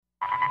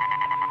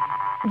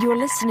You're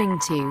listening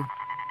to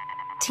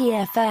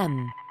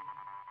TFM.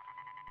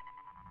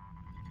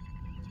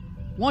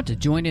 Want to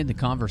join in the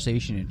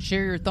conversation and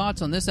share your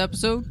thoughts on this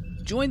episode?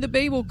 Join the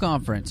Babel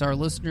Conference, our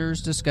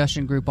listeners'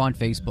 discussion group on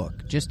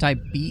Facebook. Just type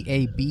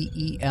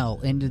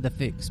BABEL into the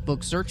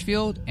Facebook search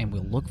field, and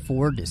we'll look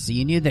forward to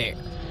seeing you there.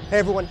 Hey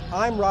everyone,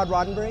 I'm Rod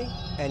Roddenberry,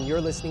 and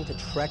you're listening to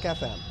Trek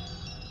FM.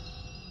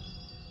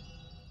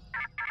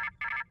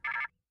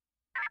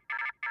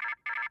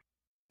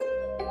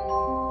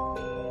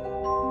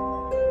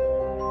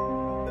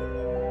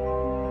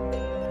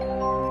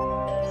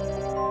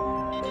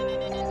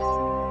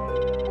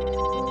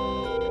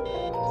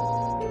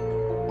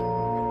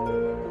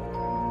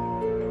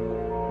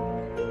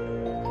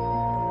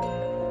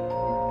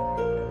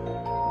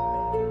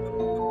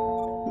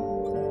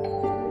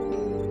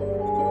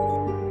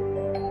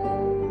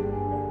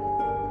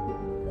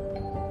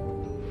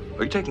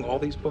 Are you taking all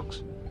these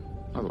books?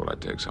 I thought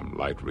I'd take some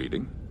light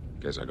reading.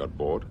 Guess I got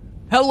bored.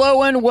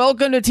 Hello and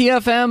welcome to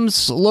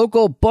TFM's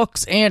local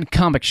books and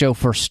comic show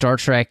for Star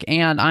Trek,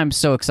 and I'm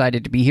so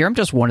excited to be here. I'm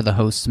just one of the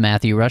hosts,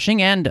 Matthew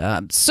Rushing, and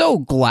I'm so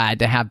glad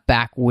to have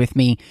back with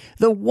me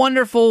the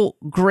wonderful,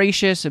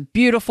 gracious,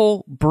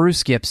 beautiful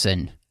Bruce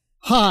Gibson.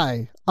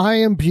 Hi, I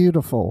am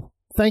beautiful.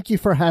 Thank you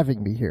for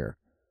having me here.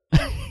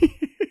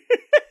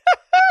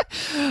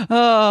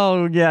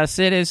 Oh, yes,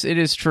 it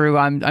is true.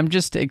 I'm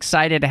just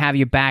excited to have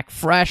you back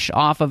fresh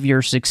off of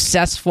your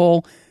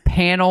successful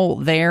panel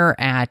there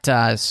at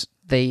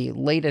the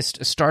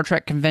latest Star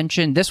Trek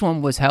convention. This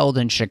one was held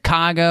in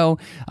Chicago.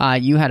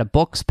 You had a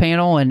books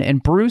panel,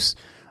 and Bruce,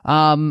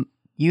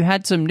 you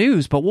had some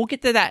news, but we'll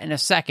get to that in a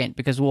second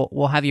because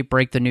we'll have you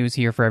break the news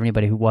here for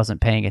everybody who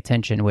wasn't paying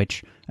attention,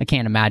 which I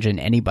can't imagine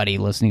anybody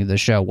listening to the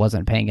show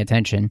wasn't paying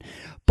attention.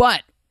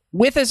 But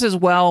with us as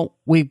well,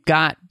 we've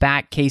got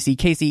back Casey.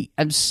 Casey,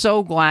 I'm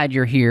so glad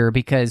you're here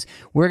because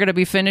we're going to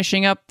be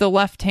finishing up the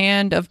Left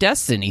Hand of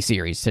Destiny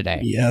series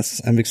today.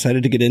 Yes, I'm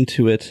excited to get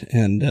into it,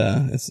 and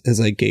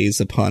as I gaze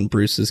upon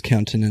Bruce's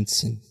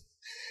countenance and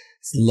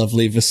his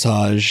lovely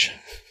visage.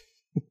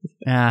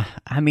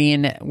 I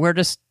mean, we're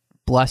just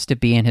blessed to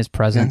be in his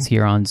presence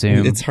here on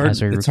Zoom. It's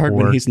hard. It's hard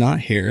when he's not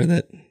here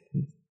that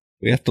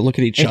we have to look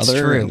at each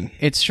other. True.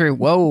 It's true.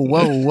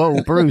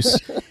 Whoa, Bruce.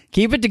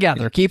 Keep it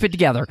together.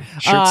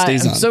 Shirt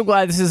stays on. I'm so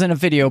glad this isn't a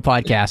video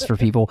podcast for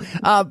people.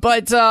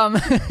 But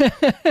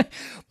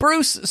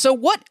Bruce, so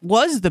what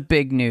was the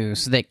big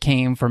news that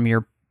came from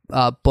your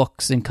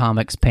books and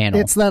comics panel?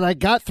 It's that I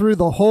got through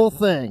the whole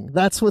thing.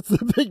 That's what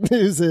the big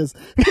news is.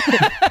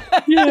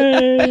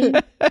 Yay!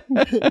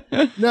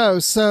 No,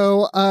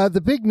 so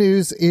the big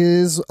news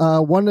is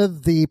one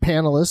of the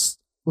panelists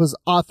was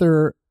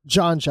author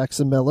John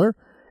Jackson Miller.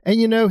 And,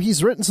 you know,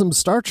 he's written some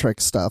Star Trek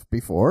stuff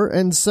before.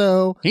 And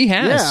so, he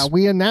has. Yeah,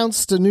 we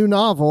announced a new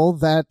novel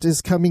that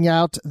is coming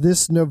out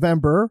this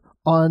November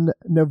on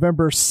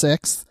November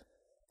 6th.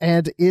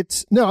 And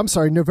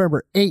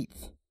November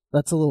 8th.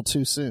 That's a little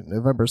too soon.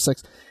 November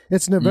 6th.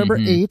 It's November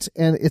 8th,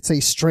 and it's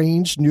a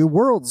Strange New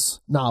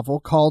Worlds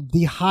novel called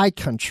The High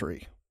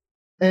Country.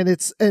 And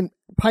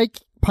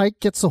Pike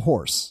gets a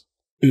horse.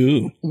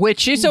 Ooh.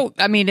 Which is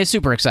it's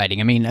super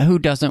exciting. I mean, who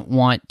doesn't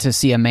want to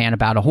see a man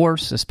about a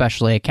horse,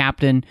 especially a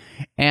captain?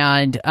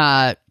 And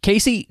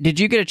Casey, did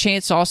you get a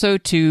chance also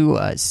to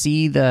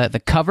see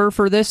the cover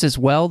for this as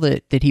well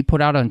that he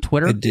put out on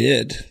Twitter? I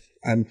did.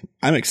 I'm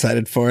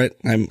excited for it.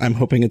 I'm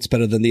hoping it's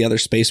better than the other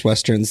space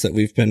westerns that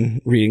we've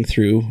been reading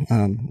through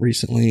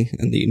recently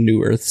in the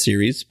New Earth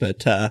series.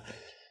 But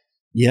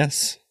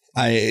yes,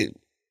 I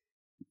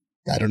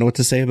don't know what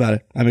to say about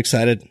it. I'm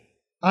excited.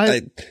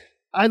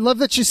 I love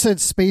that you said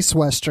space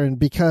western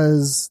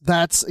because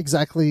that's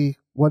exactly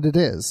what it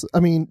is. I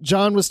mean,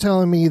 John was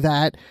telling me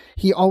that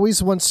he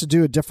always wants to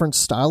do a different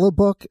style of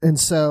book. And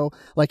so,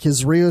 like,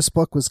 his Rios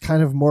book was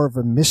kind of more of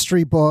a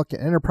mystery book.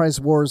 Enterprise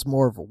War is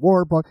more of a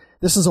war book.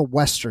 This is a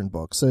western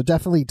book. So it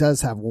definitely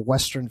does have a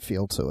western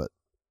feel to it.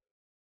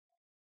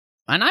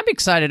 And I'm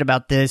excited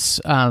about this.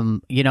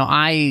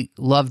 I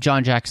love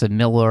John Jackson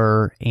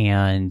Miller,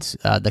 and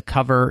the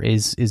cover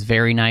is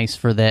very nice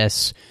for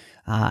this.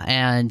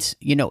 And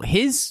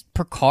his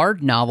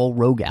Picard novel,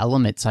 Rogue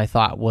Elements, I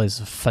thought was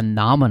a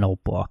phenomenal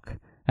book,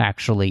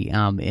 actually.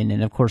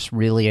 And of course,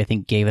 really, I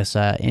think gave us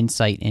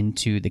insight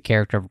into the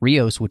character of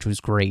Rios, which was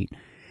great.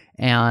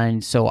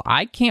 And so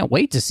I can't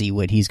wait to see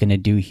what he's going to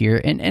do here.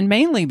 And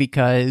mainly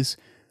because,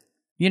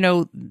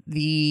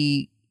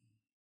 the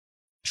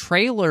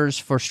trailers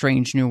for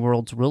Strange New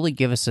Worlds really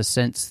give us a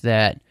sense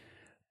that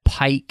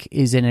Pike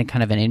is in a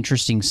kind of an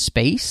interesting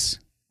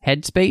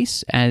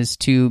headspace as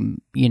to,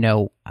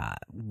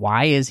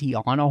 why is he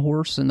on a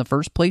horse in the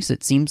first place?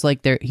 It seems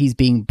like he's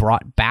being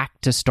brought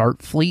back to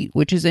Starfleet,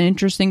 which is an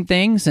interesting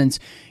thing since,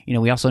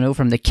 we also know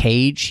from the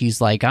Cage, he's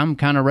like, I'm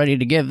kind of ready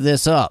to give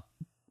this up.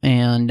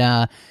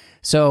 And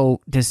so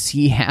does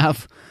he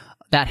have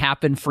that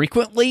happen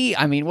frequently.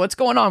 I mean, what's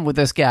going on with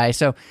this guy?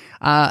 So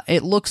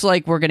it looks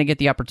like we're going to get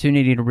the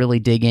opportunity to really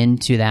dig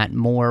into that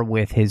more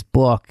with his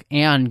book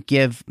and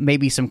give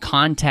maybe some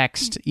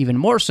context, even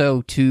more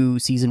so, to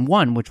season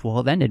 1, which will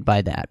have ended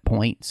by that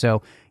point.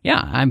 So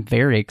yeah, I'm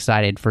very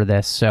excited for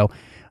this. So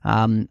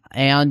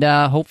and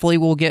hopefully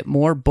we'll get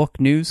more book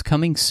news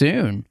coming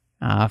soon.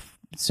 And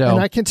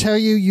I can tell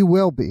you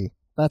will be.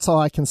 That's all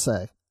I can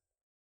say.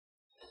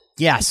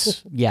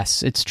 Yes,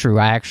 it's true.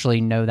 I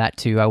actually know that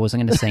too. I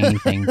wasn't going to say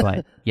anything,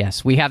 but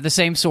yes, we have the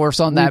same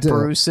source on that,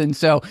 Bruce. And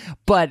so,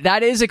 but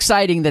that is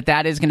exciting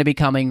that is going to be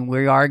coming.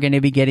 We are going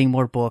to be getting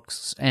more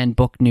books and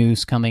book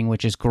news coming,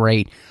 which is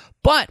great.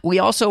 But we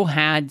also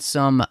had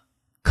some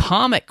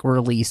comic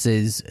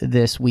releases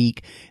this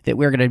week that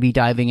we're going to be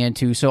diving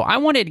into. So I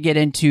wanted to get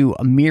into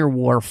Mirror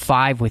War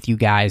 5 with you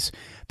guys,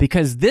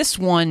 because this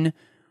one,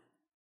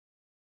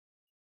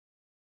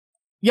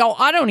 y'all,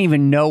 I don't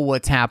even know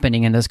what's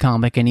happening in this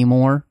comic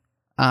anymore.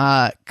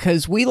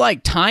 Because we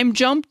time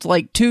jumped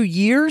 2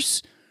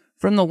 years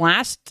from the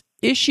last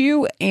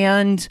issue,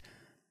 and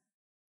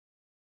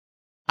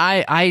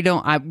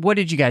what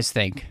did you guys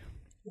think?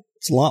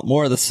 It's a lot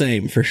more of the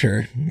same, for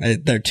sure.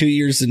 They're 2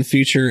 years in the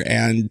future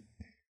and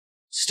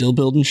still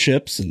building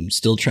ships and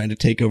still trying to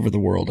take over the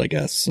world, I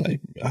guess.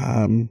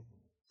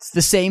 It's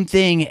the same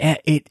thing.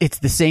 It's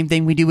the same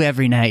thing we do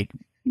every night.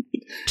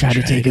 Try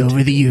to take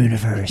over the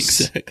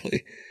universe.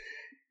 Exactly.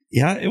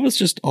 Yeah, it was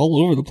just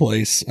all over the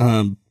place.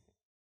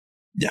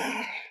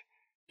 Yeah,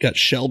 got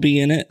Shelby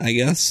in it, I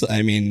guess.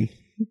 I mean,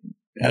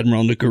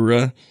 Admiral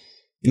Nagura.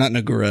 Not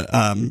Nagura,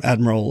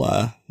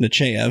 Admiral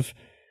Nechayev.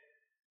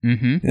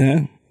 Mm-hmm.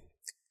 Yeah,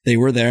 they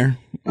were there.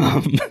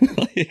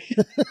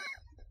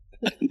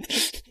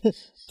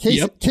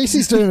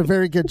 Casey's doing a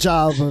very good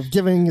job of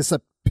giving us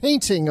a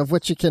painting of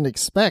what you can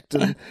expect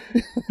in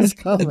this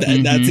comic.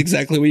 That's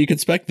exactly what you can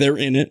expect. They're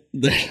in it.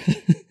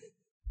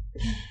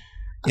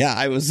 Yeah,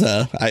 I was.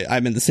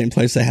 I'm in the same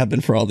place I have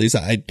been for all these.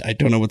 I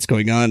don't know what's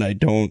going on. I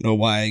don't know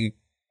why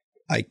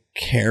I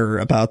care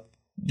about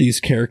these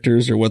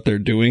characters or what they're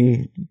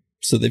doing.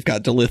 So they've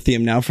got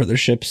dilithium now for their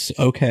ships.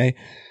 Okay,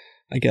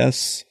 I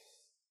guess.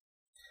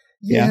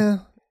 Yeah.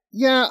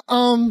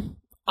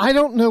 I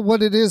don't know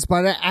what it is,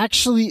 but I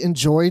actually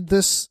enjoyed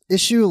this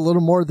issue a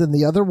little more than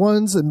the other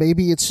ones, and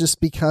maybe it's just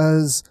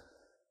because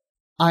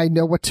I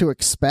know what to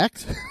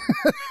expect.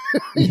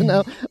 I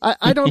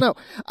don't know.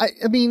 I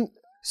mean,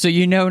 so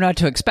you know not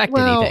to expect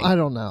anything. I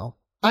don't know.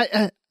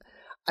 I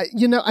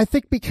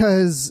think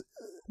because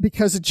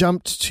it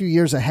jumped 2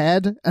 years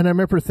ahead, and I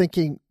remember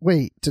thinking,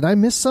 wait, did I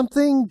miss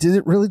something? Did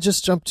it really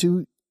just jump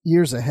 2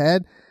 years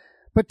ahead?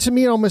 But to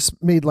me, it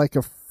almost made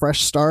a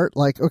fresh start.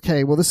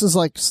 Okay, well, this is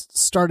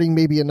starting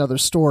maybe another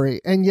story.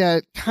 And yeah,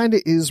 it kind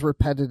of is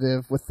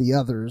repetitive with the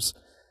others.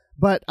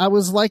 But I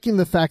was liking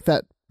the fact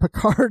that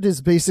Picard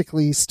is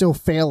basically still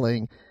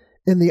failing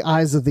in the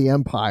eyes of the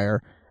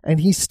Empire. And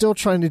he's still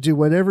trying to do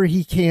whatever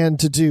he can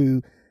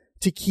to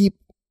keep,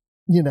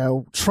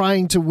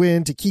 trying to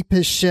win, to keep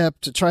his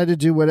ship, to try to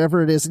do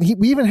whatever it is. And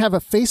we even have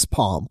a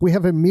facepalm. We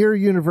have a Mirror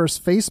Universe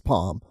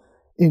facepalm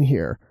in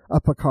here,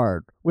 a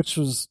Picard, which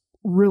was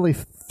really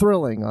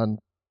thrilling on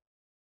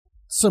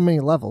so many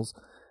levels.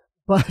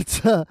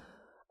 But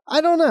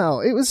I don't know.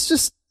 It was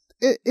just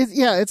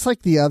it's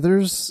like the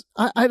others.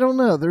 I don't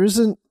know. There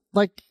isn't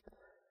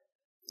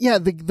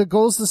the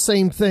goal's the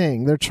same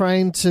thing.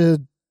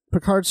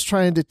 Picard's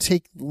trying to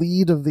take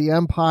lead of the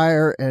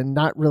Empire and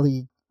not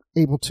really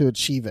able to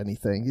achieve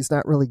anything. He's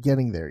not really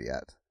getting there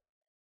yet.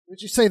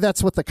 Would you say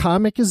that's what the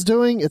comic is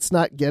doing? It's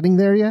not getting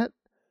there yet?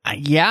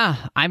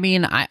 Yeah. I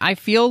mean, I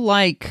feel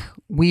like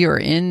we are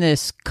in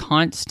this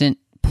constant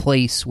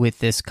place with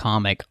this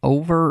comic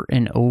over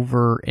and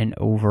over and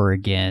over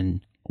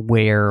again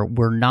where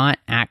we're not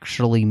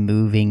actually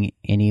moving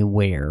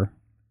anywhere.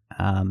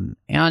 And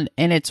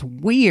it's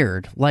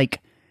weird.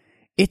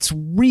 It's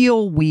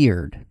real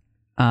weird.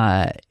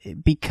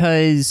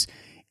 Because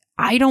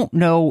I don't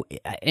know,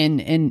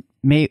 and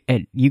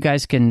you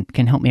guys can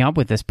help me out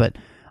with this, but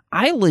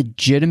I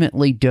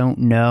legitimately don't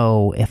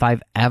know if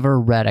I've ever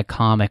read a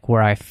comic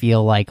where I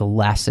feel like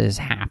less has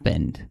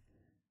happened.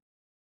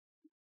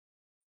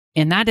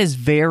 And that is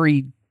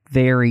very,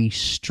 very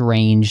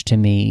strange to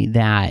me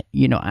that,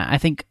 I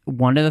think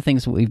one of the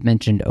things that we've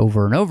mentioned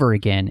over and over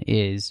again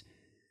is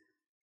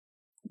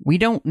we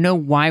don't know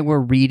why we're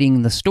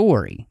reading the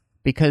story,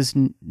 because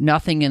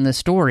nothing in the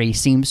story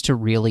seems to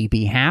really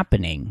be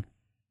happening.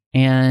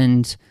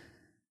 And,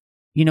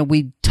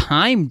 we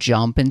time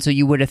jump, and so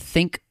you would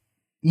think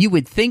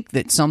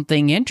that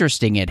something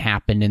interesting had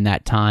happened in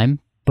that time,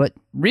 but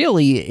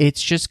really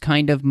it's just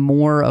kind of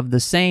more of the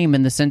same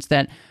in the sense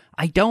that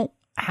I don't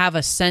have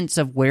a sense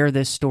of where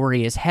this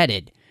story is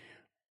headed.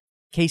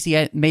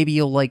 Casey, maybe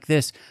you'll like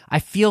this. I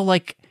feel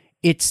like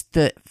it's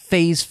the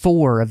phase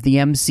 4 of the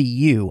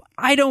MCU.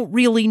 I don't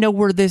really know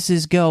where this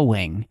is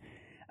going.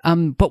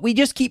 But we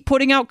just keep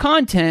putting out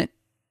content.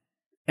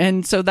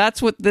 And so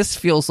that's what this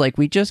feels like.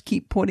 We just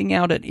keep putting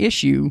out an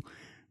issue,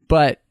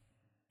 but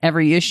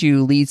every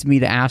issue leads me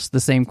to ask the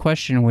same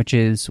question, which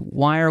is,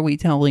 why are we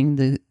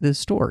telling the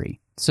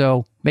story?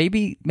 So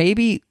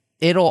maybe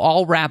it'll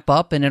all wrap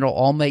up and it'll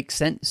all make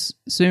sense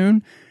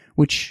soon,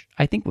 which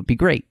I think would be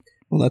great.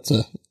 Well, that's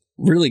a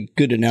really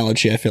good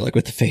analogy, I feel like,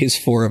 with the Phase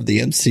 4 of the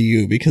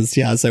MCU, because,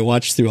 yeah, as I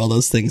watch through all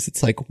those things,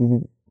 it's like,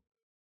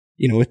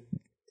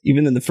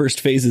 even in the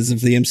first phases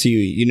of the MCU,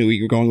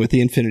 you were going with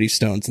the Infinity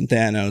Stones and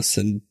Thanos,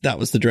 and that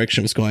was the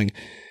direction it was going.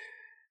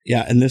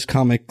 Yeah, and this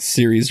comic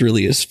series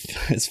really is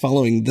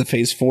following the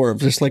Phase 4 of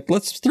just like,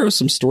 let's throw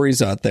some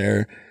stories out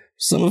there.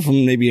 Some of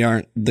them maybe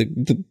aren't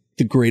the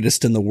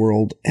greatest in the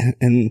world,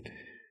 and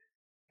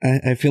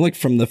I feel like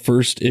from the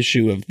first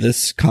issue of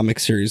this comic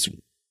series,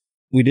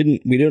 we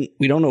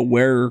don't know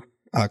where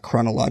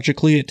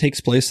chronologically it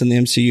takes place in the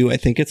MCU. I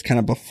think it's kind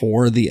of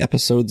before the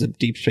episodes of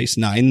Deep Space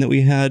Nine that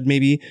we had,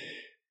 maybe.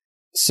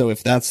 So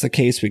if that's the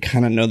case, we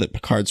kind of know that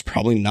Picard's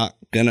probably not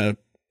gonna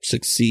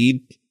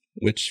succeed,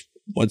 which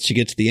once you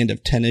get to the end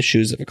of 10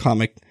 issues of a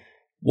comic,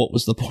 what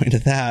was the point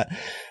of that?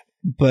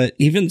 But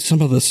even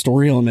some of the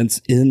story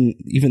elements in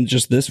even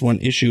just this one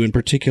issue in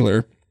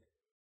particular,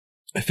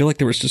 I feel like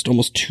there was just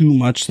almost too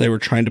much they were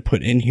trying to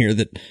put in here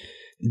that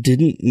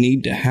didn't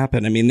need to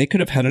happen. I mean, they could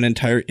have had an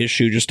entire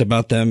issue just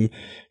about them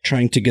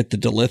trying to get the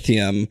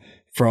dilithium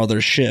for all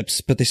their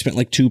ships, but they spent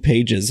like 2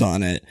 pages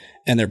on it,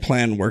 and their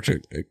plan worked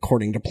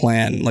according to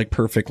plan, like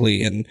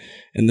perfectly. And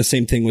the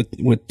same thing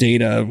with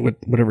Data, with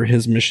whatever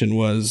his mission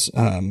was,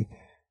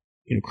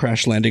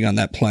 crash landing on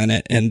that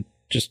planet, and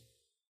just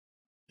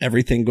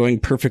everything going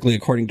perfectly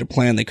according to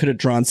plan. They could have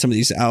drawn some of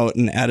these out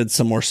and added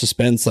some more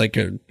suspense, like,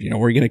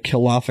 we're going to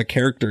kill off a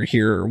character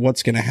here, or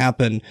what's going to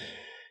happen.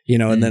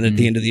 And then at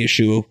the end of the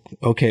issue,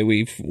 okay,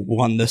 we've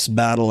won this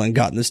battle and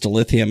gotten this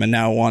dilithium, and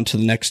now on to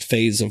the next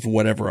phase of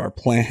whatever our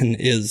plan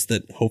is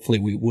that hopefully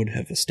we would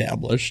have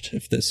established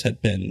if this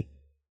had been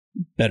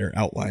better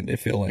outlined, I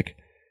feel like.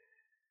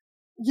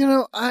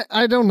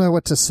 I don't know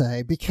what to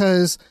say,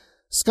 because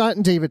Scott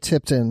and David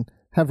Tipton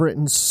have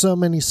written so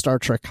many Star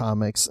Trek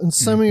comics, and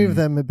so many of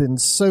them have been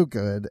so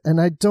good, and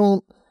I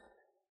don't,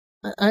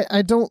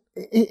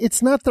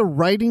 it's not the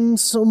writing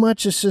so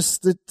much, it's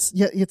just that,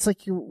 it's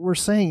like you were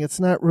saying, it's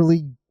not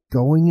really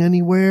going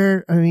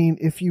anywhere. I mean,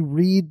 if you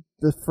read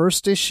the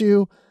first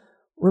issue,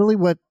 really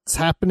what's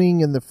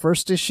happening in the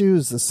first issue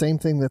is the same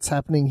thing that's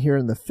happening here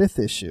in the 5th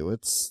issue.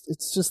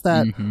 It's just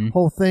that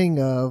whole thing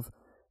of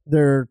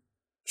they're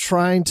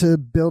trying to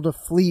build a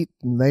fleet,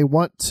 and they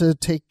want to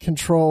take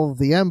control of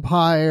the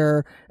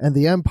Empire, and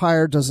the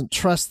Empire doesn't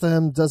trust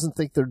them, doesn't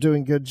think they're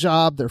doing a good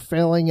job, they're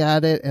failing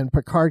at it, and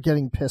Picard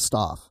getting pissed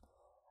off.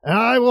 And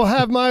I will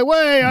have my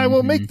way, I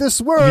will make this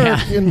work.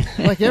 Yeah. And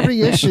like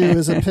every issue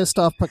is a pissed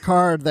off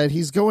Picard that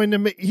he's going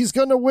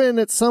to win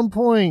at some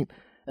point,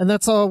 and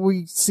that's all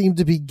we seem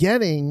to be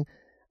getting.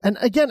 And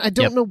again, I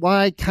don't know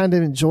why I kind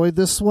of enjoyed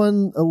this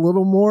one a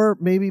little more,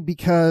 maybe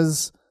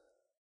because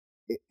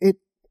it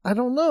I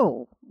don't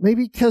know.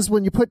 Maybe because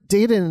when you put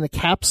Data in a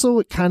capsule,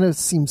 it kind of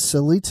seems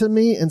silly to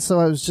me, and so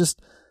I was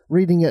just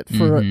reading it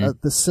for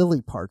the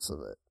silly parts of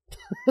it.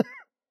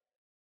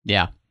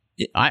 Yeah.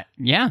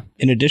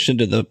 In addition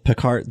to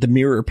the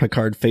mirror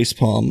Picard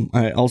facepalm,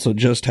 I also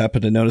just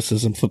happened to notice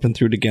as I'm flipping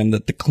through it again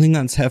that the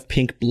Klingons have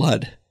pink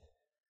blood,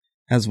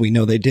 as we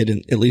know they did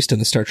at least in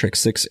the Star Trek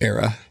VI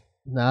era.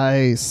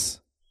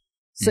 Nice.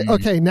 So,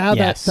 okay, now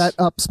that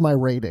ups my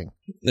rating.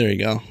 There you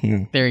go.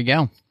 Yeah. There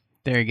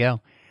you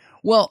go.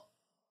 Well,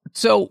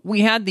 so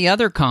we had the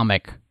other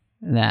comic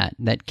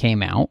that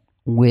came out,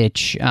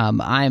 which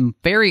I'm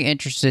very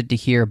interested to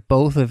hear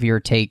both of your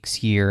takes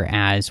here,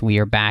 as we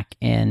are back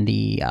in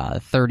the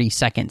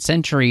 32nd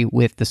century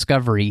with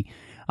Discovery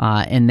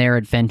and their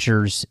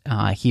adventures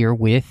here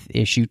with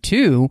issue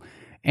 2.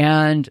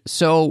 And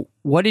so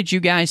what did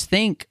you guys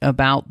think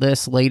about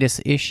this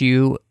latest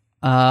issue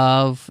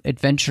of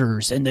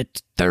Adventures in the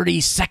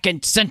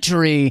 32nd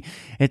century?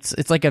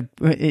 It's like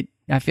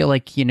I feel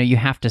like, you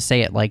have to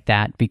say it like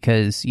that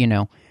because,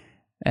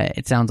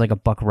 it sounds like a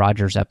Buck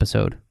Rogers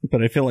episode.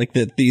 But I feel like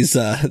that these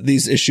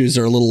issues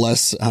are a little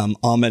less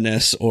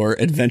ominous or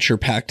adventure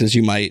packed as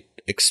you might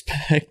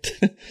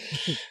expect.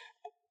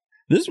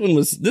 This one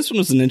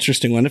was an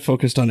interesting one. It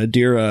focused on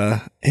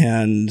Adira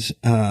and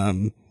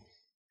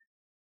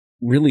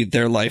really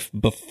their life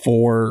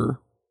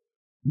before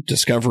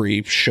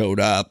Discovery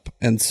showed up.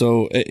 And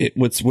so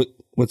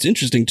what's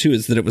interesting too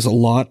is that it was a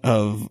lot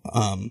of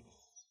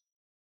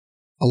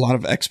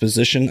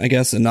exposition, I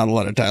guess, and not a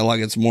lot of dialogue.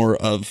 It's more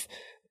of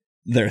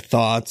their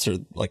thoughts or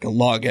like a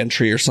log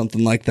entry or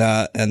something like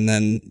that. And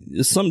then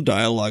some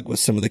dialogue with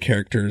some of the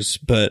characters,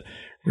 but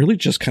really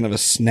just kind of a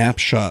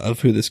snapshot of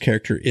who this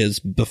character is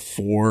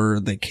before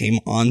they came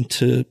on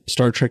to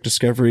Star Trek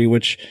Discovery,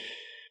 which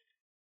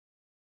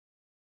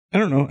I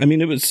don't know. I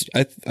mean,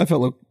 I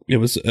felt like it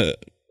was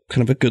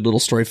kind of a good little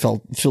story,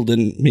 filled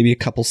in maybe a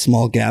couple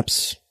small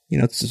gaps.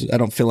 I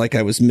don't feel like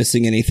I was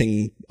missing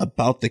anything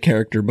about the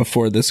character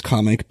before this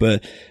comic,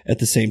 but at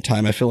the same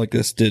time, I feel like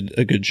this did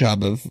a good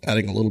job of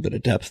adding a little bit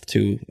of depth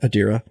to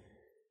Adira.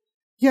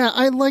 Yeah,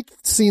 I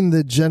liked seeing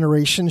the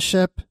generation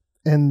ship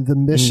and the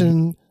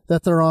mission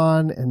that they're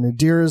on, and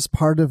Adira is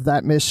part of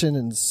that mission,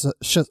 and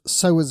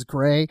so is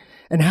Gray,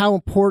 and how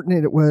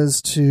important it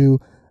was to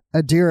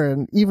Adira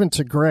and even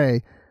to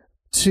Gray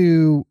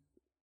to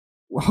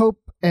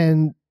hope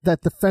and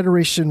that the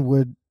Federation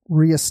would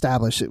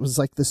reestablish. It was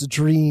like this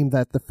dream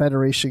that the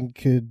Federation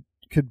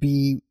could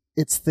be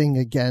its thing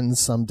again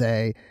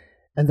someday,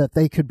 and that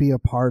they could be a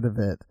part of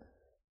it.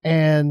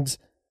 And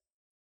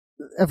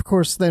of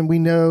course, then we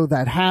know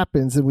that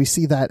happens, and we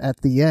see that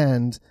at the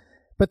end.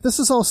 But this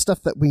is all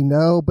stuff that we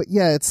know. But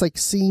yeah, it's like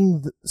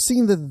seeing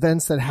the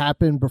events that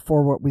happened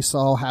before what we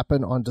saw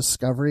happen on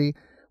Discovery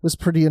was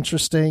pretty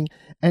interesting.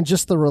 And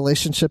just the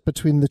relationship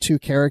between the two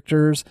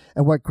characters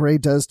and what Gray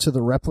does to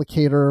the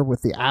replicator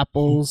with the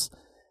apples,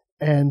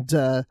 and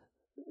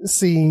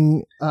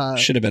seeing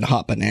should have been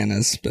hot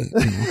bananas, but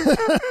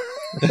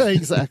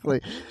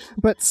exactly.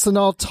 But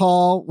Sanal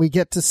Tal, we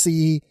get to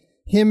see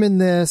him in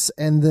this,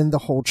 and then the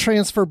whole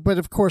transfer. But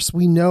of course,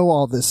 we know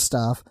all this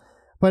stuff.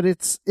 But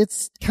it's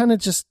kind of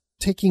just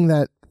taking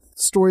that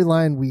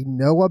storyline we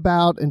know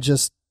about and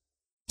just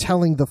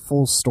telling the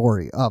full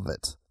story of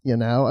it. You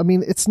know, I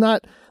mean, there's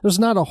not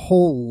a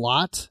whole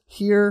lot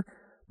here,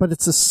 but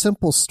it's a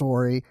simple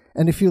story.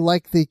 And if you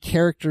like the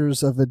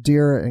characters of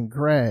Adira and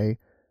Gray,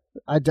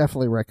 I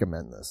definitely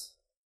recommend this.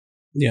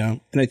 Yeah.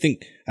 And I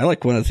think I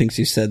like one of the things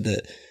you said,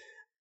 that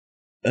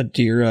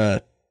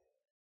Adira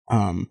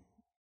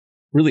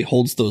really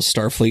holds those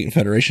Starfleet and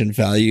Federation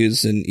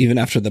values. And even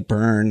after the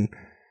burn,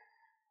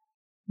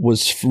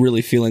 was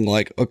really feeling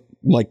like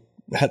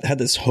had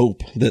this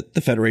hope that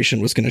the Federation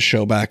was going to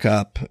show back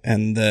up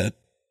and that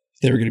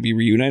they were going to be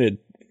reunited.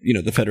 You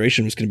know, the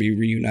Federation was going to be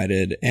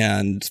reunited,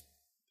 and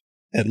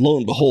lo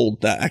and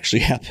behold, that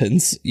actually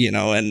happens. You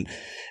know, and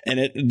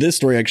this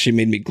story actually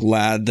made me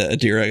glad that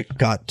Adira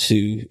got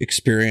to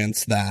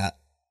experience that,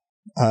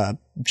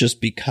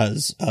 just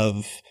because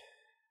of,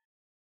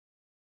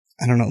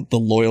 I don't know, the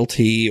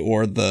loyalty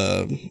or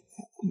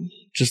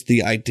just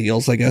the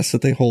ideals, I guess,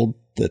 that they hold,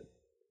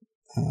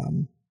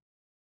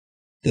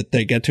 that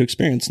they get to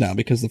experience now,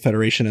 because the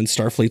Federation and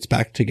Starfleet's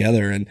back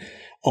together, and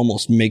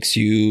almost makes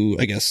you,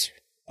 I guess,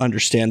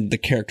 understand the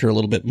character a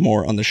little bit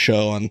more on the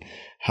show, on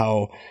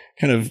how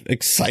kind of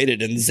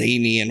excited and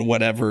zany and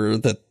whatever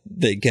that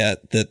they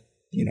get, that,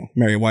 you know,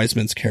 Mary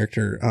Wiseman's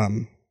character,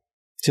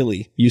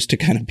 Tilly, used to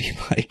kind of be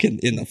like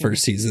in the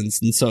first seasons.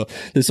 And so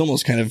this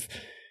almost kind of,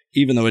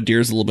 even though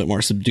Adira's a little bit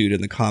more subdued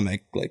in the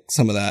comic, like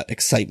some of that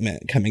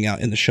excitement coming out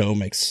in the show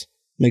makes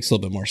a little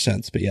bit more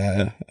sense. But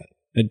yeah,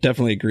 I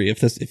definitely agree.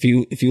 If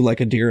you like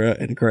Adira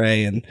and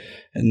Gray and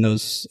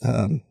those,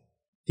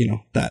 you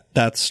know,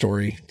 that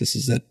story, this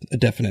is a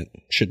definite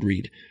should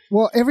read.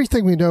 Well,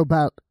 everything we know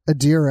about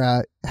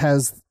Adira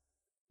has,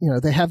 you know,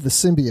 they have the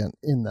symbiont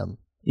in them.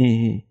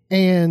 Mm-hmm.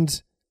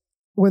 And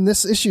when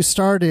this issue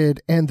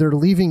started and they're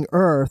leaving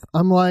Earth,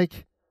 I'm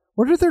like,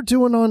 what are they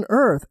doing on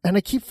Earth? And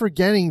I keep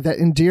forgetting that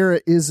Adira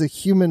is a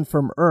human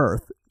from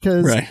Earth,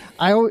 because right.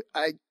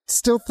 I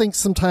still think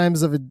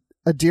sometimes of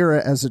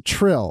Adira as a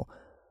Trill,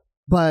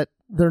 but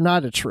they're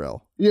not a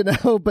Trill, you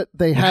know, but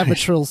they have a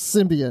Trill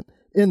symbiont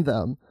in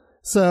them.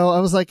 So I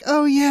was like,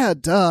 oh yeah,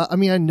 duh. I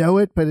mean, I know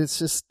it, but it's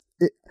just,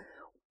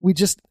 we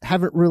just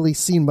haven't really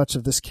seen much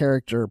of this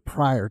character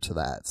prior to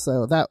that.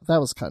 So that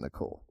was kind of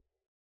cool.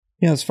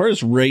 Yeah. As far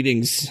as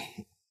ratings,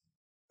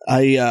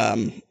 I,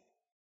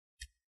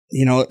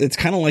 you know, it's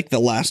kind of like the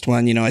last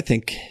one, you know, I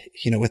think,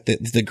 you know, with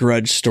the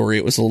Grudge story,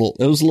 it was a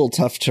little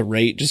tough to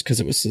rate, just because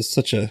it was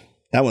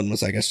that one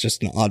was, I guess,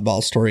 just an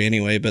oddball story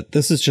anyway. But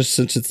this is just,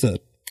 since it's a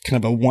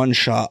kind of a one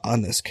shot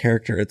on this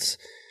character,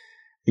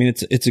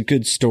 it's a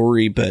good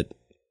story, but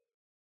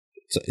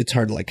it's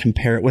hard to like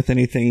compare it with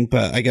anything.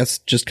 But I guess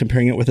just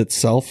comparing it with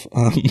itself,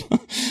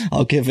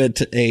 I'll give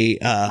it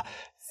a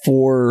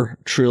 4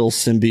 Trill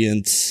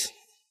symbionts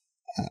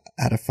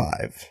out of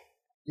 5.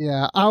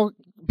 Yeah,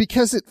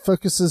 because it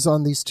focuses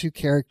on these two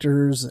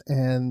characters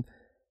and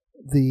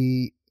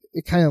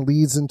it kind of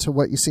leads into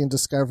what you see in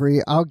Discovery.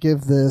 I'll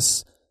give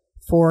this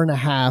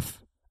 4.5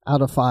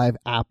 out of 5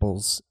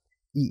 apples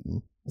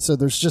eaten. So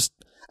there's just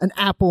an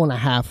apple and a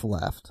half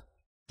left.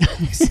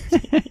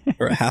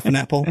 Or a half an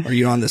apple? Are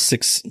you on the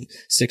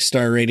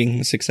 6-star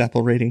rating, 6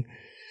 apple rating?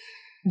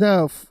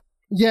 No.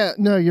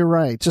 No, you're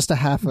right. Just a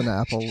half an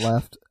apple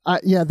left.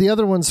 Yeah, the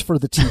other one's for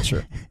the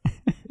teacher.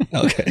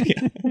 Okay.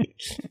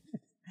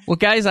 Well,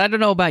 guys, I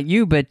don't know about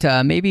you, but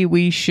maybe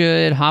we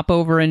should hop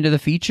over into the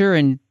feature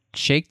and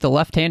shake the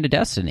left hand of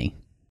destiny.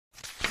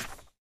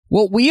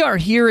 Well, we are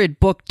here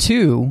at book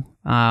 2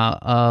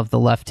 of the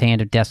Left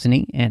Hand of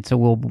Destiny, and so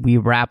we'll be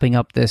wrapping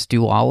up this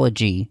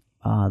duology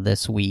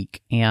this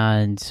week.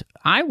 And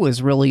I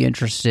was really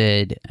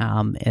interested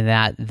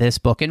in this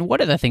book, and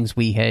one of the things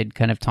we had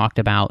kind of talked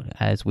about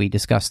as we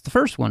discussed the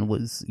first one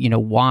was, you know,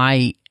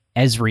 why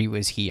Ezri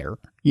was here,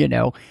 you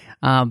know,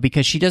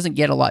 because she doesn't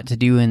get a lot to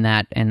do in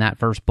that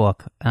first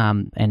book,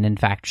 and in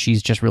fact,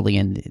 she's just really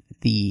in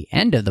the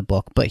end of the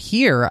book. But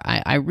here,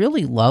 I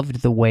really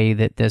loved the way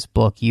that this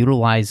book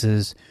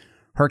utilizes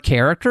her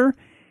character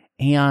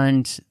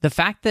and the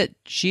fact that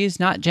she is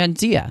not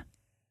Jadzia.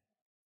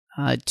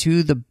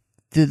 To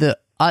the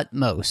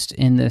utmost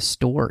in this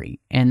story,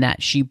 and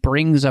that she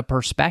brings a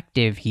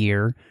perspective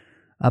here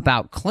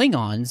about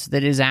Klingons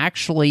that is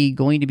actually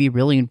going to be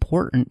really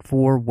important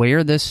for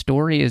where this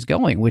story is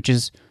going, which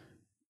is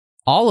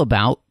all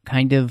about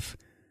kind of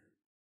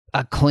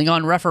a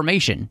Klingon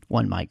reformation,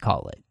 one might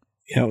call it.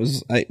 Yeah,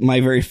 my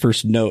very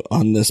first note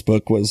on this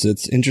book was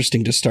it's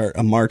interesting to start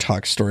a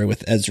Martok story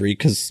with Ezri,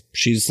 because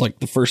she's like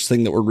the first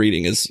thing that we're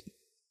reading is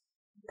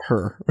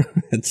her.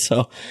 And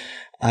so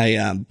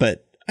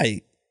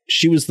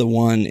she was the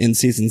one in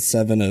season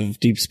 7 of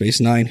Deep Space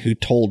Nine who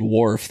told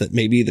Worf that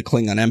maybe the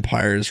Klingon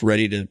Empire is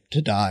ready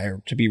to die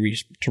or to be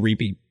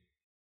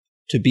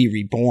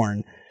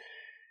reborn.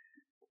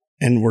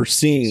 And we're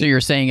seeing. So you're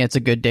saying it's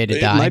a good day to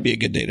die? It might be a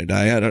good day to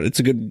die. It's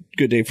a good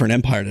day for an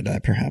empire to die,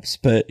 perhaps.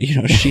 But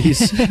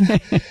she's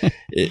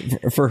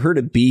for her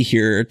to be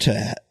here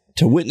to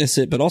witness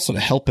it, but also to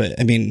help it.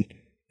 I mean,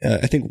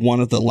 I think one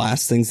of the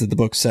last things that the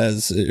book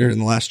says, or in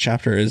the last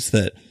chapter, is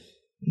that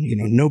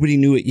nobody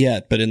knew it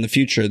yet, but in the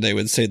future they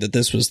would say that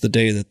this was the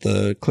day that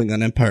the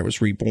Klingon Empire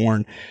was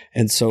reborn.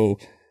 And so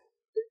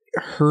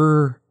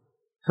her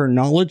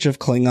knowledge of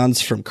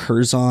Klingons from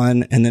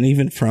Curzon, and then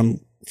even from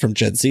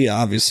Jadzia,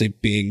 obviously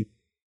being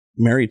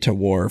married to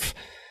Worf,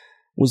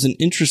 was an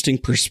interesting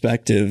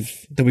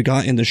perspective that we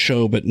got in the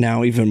show, but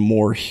now even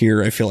more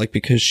here, I feel like,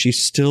 because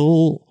she's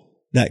still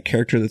that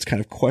character that's kind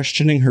of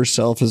questioning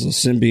herself as a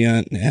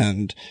symbiont,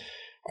 and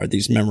are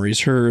these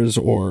memories hers,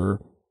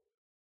 or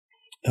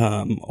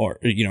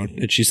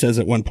she says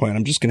at one point,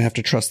 I'm just going to have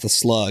to trust the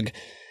slug.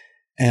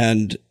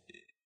 And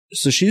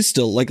so she's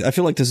still like, I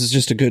feel like this is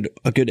just a good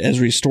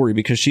Ezri story,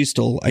 because she's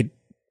still,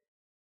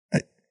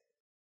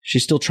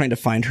 she's still trying to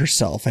find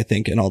herself, I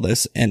think, in all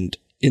this. And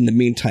in the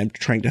meantime,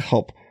 trying to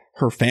help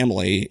her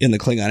family in the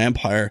Klingon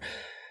Empire,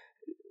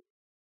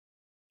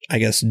 I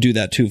guess, do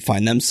that too,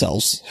 find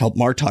themselves, help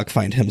Martok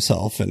find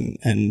himself, and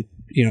in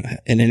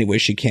any way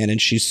she can. And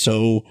she's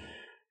so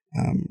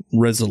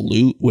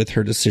resolute with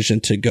her decision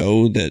to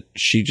go that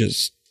she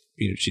just,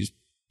 she's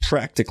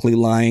practically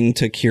lying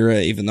to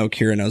Kira, even though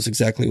Kira knows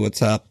exactly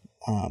what's up,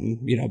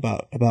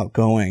 about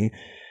going.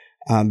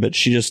 But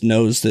she just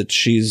knows that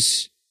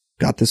she's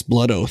got this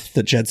blood oath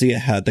that Jadzia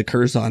had, that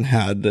Curzon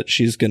had, that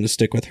she's going to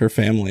stick with her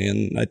family.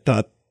 And I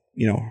thought,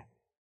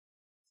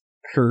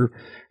 her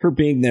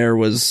being there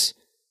was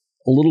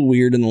a little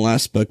weird in the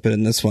last book, but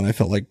in this one I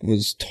felt like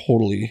was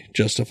totally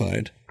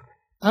justified.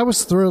 I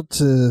was thrilled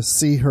to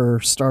see her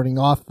starting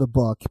off the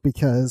book,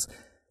 because,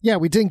 yeah,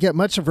 we didn't get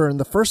much of her in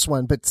the first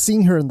one, but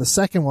seeing her in the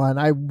second one,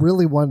 I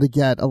really wanted to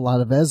get a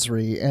lot of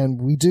Ezri, and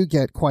we do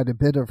get quite a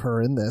bit of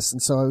her in this,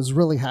 and so I was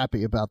really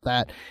happy about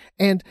that.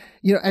 And,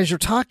 as you're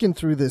talking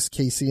through this,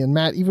 Casey and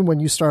Matt, even when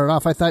you started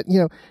off, I thought,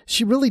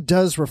 she really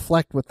does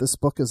reflect what this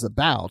book is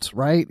about,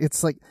 right?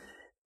 It's like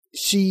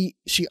she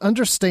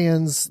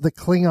understands the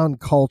Klingon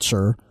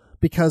culture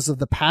because of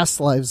the past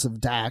lives of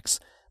Dax,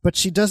 but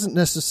she doesn't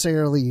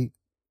necessarily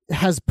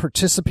has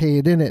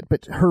participated in it,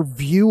 but her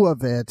view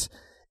of it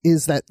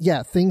is that,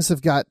 yeah, things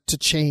have got to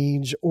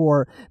change,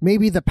 or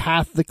maybe the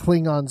path the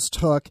Klingons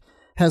took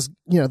has,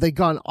 they've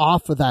gone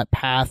off of that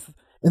path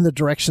in the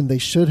direction they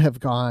should have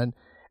gone,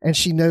 and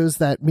she knows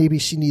that maybe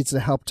she needs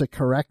the help to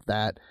correct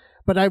that.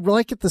 But I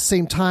like at the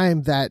same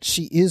time that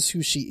she is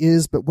who she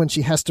is, but when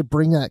she has to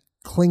bring that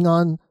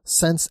Klingon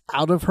sense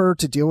out of her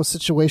to deal with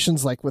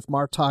situations like with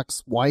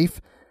Martok's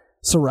wife,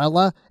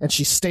 Sorella, and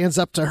she stands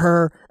up to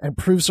her and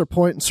proves her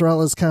point, and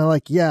Sorella's kind of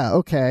like, yeah,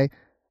 okay,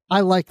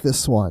 I like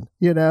this one.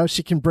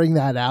 She can bring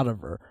that out of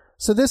her.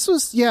 So this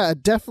was, yeah,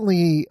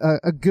 definitely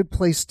a good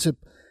place to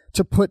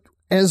put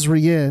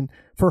Ezri in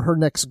for her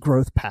next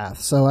growth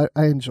path. So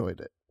I enjoyed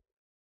it.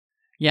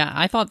 Yeah,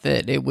 I thought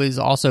that it was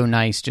also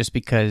nice just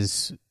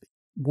because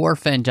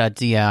Worf and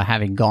Jadzia,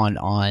 having gone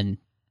on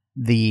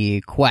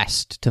the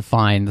quest to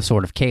find the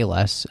Sword of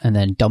Kahless and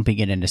then dumping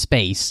it into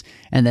space,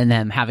 and then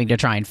them having to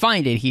try and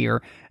find it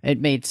here,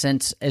 it made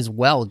sense as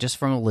well, just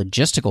from a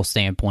logistical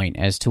standpoint,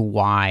 as to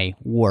why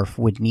Worf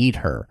would need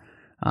her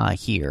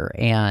here.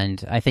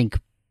 And I think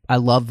I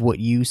love what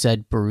you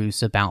said,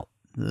 Bruce, about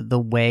the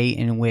way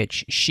in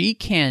which she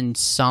can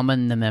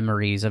summon the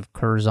memories of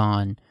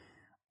Curzon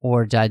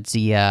or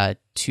Jadzia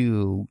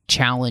to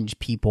challenge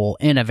people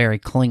in a very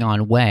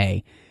Klingon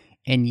way.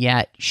 And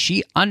yet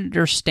she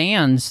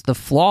understands the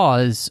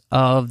flaws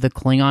of the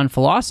Klingon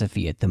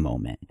philosophy at the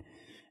moment.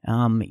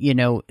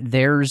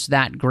 There's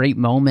that great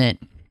moment.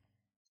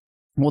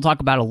 We'll talk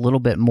about a little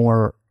bit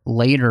more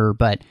later,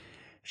 but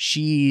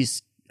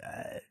she's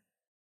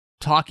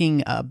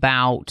talking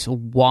about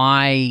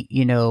why,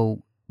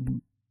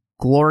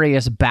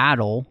 glorious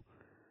battle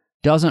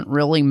doesn't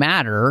really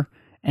matter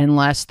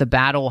unless the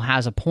battle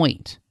has a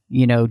point.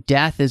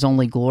 Death is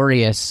only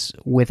glorious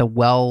with a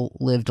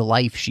well-lived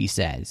life, she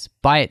says.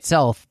 By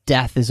itself,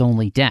 death is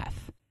only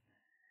death.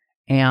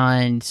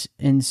 And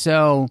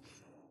so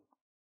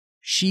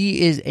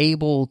she is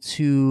able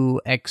to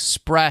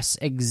express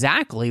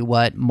exactly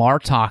what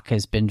Martok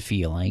has been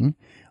feeling,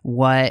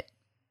 what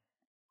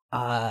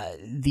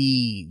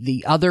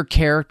the other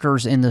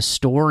characters in the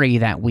story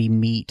that we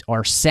meet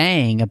are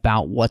saying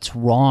about what's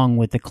wrong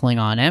with the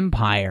Klingon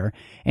Empire,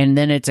 and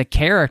then it's a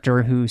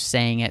character who's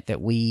saying it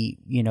that we,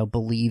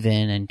 believe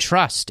in and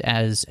trust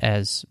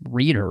as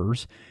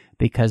readers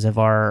because of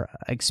our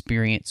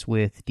experience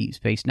with Deep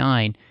Space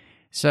Nine.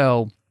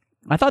 So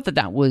I thought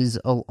that was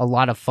a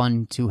lot of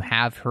fun to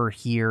have her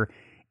here,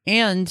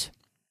 and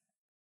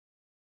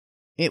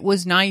it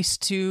was nice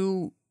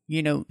to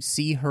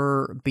see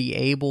her be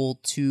able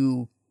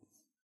to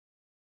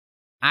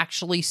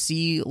actually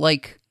see,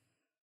 like,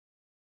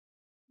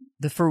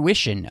 the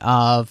fruition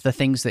of the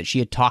things that she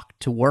had talked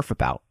to Worf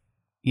about.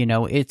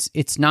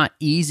 It's not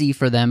easy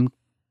for them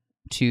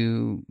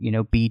to,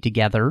 be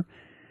together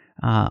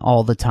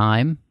all the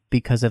time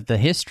because of the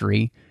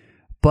history,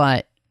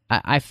 but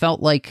I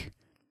felt like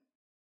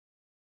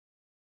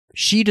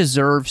she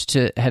deserves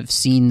to have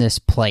seen this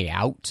play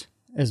out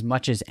as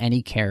much as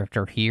any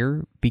character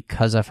here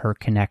because of her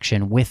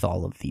connection with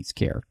all of these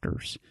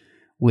characters,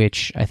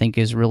 which I think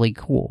is really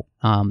cool.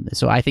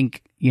 So I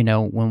think,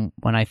 when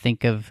I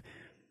think of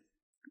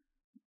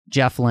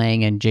Jeff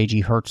Lang and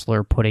J.G.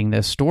 Hertzler putting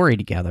this story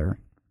together,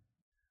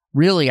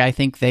 really, I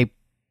think they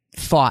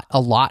thought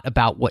a lot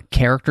about what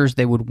characters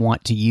they would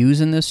want to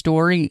use in this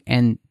story,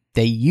 and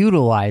they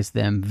utilized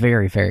them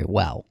very, very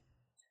well.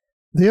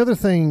 The other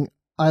thing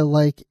I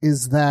like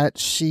is that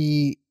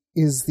she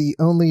is the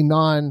only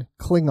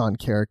non-Klingon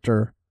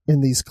character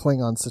in these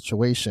Klingon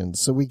situations.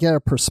 So we get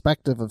a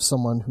perspective of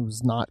someone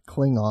who's not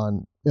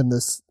Klingon in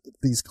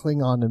these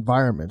Klingon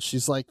environments.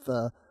 She's like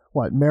the,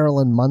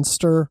 Marilyn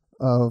Munster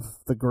of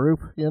the group,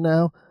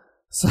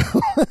 So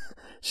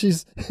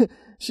she's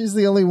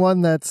the only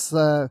one that's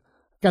got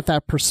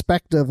that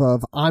perspective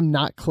of, I'm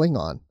not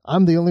Klingon.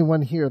 I'm the only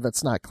one here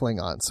that's not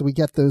Klingon. So we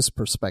get those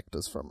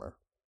perspectives from her.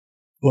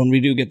 Well, and we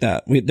do get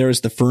that.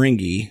 There's the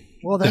Ferengi.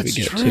 Well, that's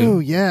true.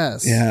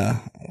 Yes. Yeah,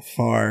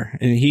 far.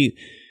 And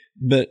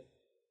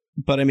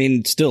but I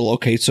mean, still,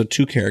 okay, so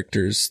two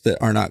characters that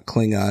are not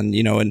Klingon,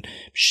 and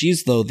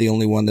she's, though, the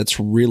only one that's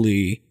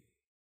really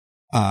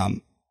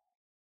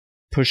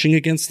pushing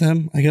against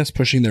them, I guess,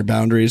 pushing their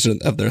boundaries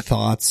of their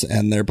thoughts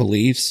and their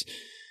beliefs.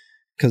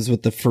 Because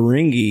with the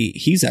Ferengi,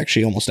 he's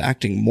actually almost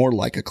acting more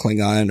like a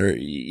Klingon, or,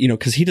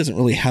 because he doesn't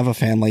really have a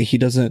family. He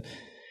doesn't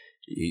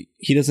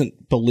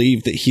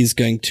believe that he's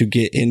going to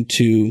get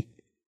into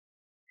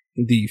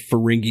the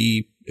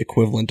Ferengi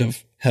equivalent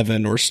of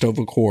heaven or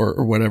Sto-vo-kor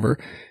or whatever.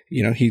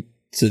 He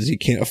says he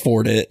can't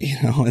afford it,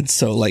 and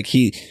so, like,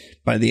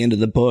 by the end of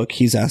the book,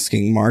 he's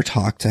asking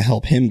Martok to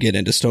help him get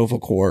into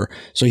Sto-vo-kor.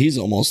 So he's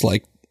almost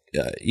like,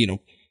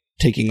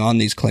 taking on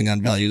these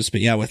Klingon values. But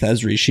yeah, with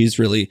Ezri, she's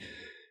really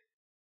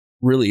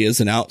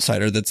is an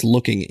outsider that's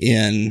looking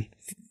in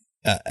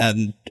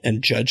and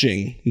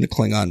judging the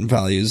Klingon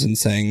values and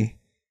saying,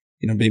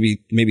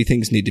 maybe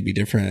things need to be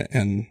different.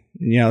 And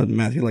yeah,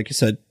 Matthew, like you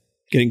said,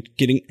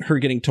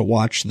 getting to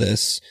watch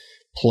this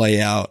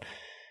play out,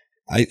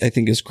 I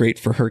think is great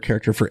for her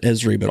character, for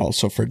Ezri, but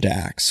also for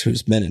Dax,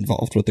 who's been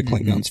involved with the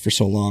Klingons for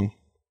so long.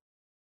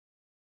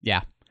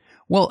 Yeah.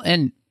 Well,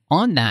 and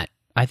on that,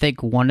 I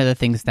think one of the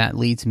things that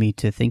leads me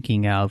to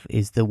thinking of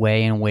is the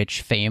way in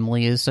which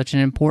family is such an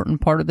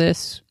important part of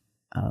this.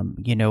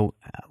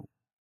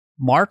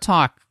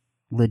 Martok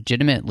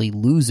legitimately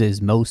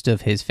loses most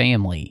of his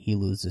family. He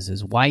loses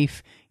his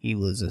wife, he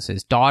loses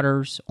his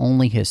daughters,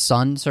 only his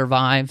son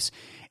survives,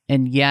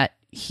 and yet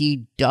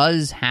he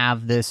does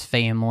have this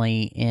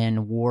family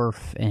in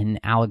Worf and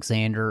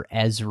Alexander,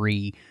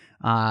 Ezri.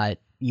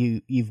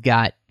 You've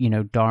got,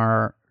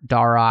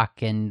 Darok,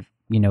 and,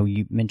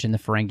 you mentioned the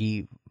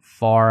Ferengi,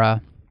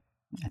 Farah.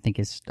 I think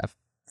it's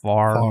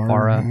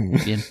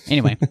Farah.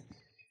 Anyway,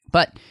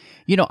 but,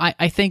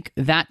 I think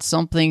that's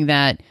something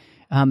that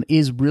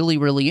is really,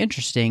 really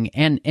interesting.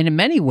 And in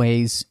many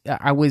ways,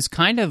 I was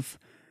kind of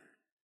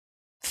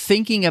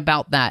thinking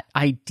about that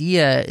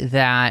idea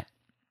that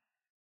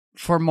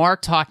for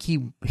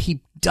Martok,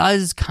 he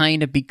does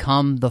kind of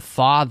become the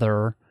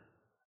father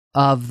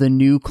of the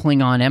new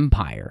Klingon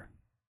Empire,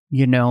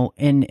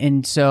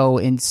 and so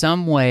in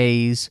some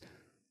ways,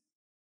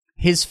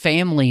 his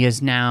family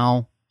is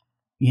now,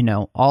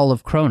 all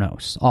of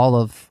Kronos,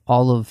 all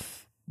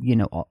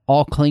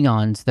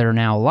Klingons that are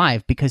now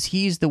alive, because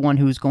he's the one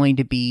who's going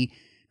to be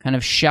kind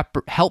of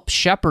help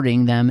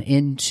shepherding them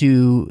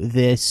into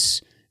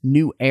this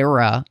new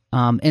era,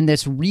 and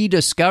this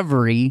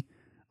rediscovery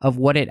of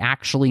what it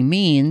actually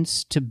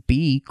means to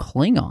be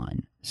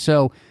Klingon.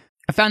 So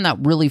I found that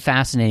really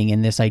fascinating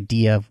in this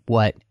idea of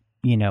what,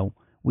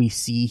 we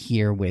see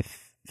here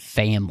with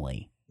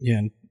family.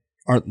 Yeah.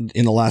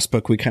 In the last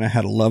book, we kind of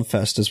had a love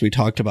fest as we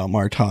talked about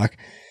Martok.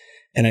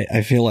 And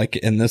I feel like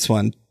in this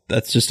one,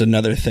 that's just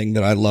another thing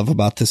that I love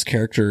about this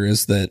character,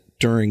 is that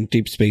during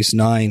Deep Space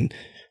Nine,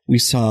 we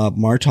saw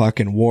Martok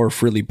and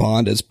Worf really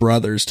bond as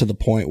brothers, to the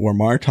point where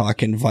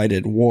Martok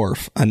invited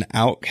Worf, an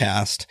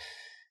outcast,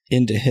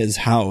 into his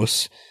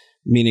house,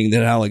 meaning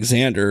that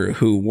Alexander,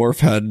 who Worf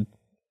had,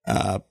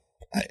 I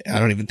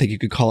don't even think you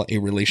could call it a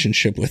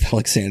relationship with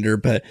Alexander,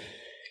 but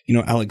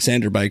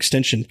Alexander by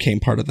extension came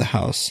part of the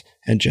house,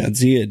 and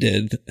Jadzia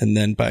did, and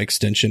then by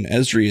extension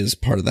Ezri is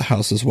part of the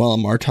house as well.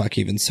 And Martok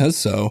even says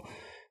so,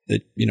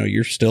 that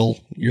you're still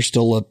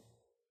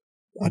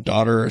a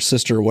daughter or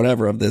sister or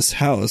whatever of this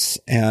house.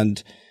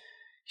 And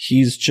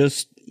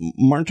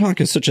Martok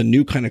is such a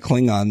new kind of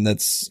Klingon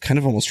that's kind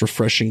of almost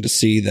refreshing to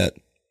see that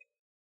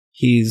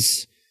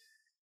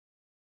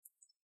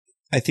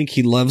I think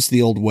he loves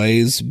the old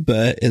ways,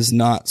 but is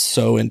not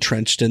so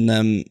entrenched in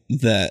them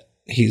that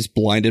he's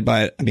blinded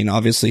by it. I mean,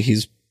 obviously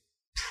he's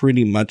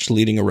pretty much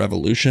leading a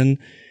revolution,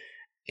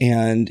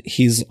 and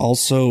he's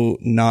also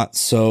not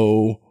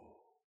so,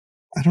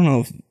 I don't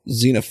know if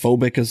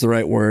xenophobic is the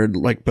right word,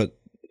 but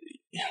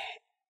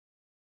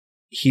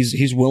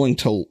he's willing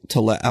to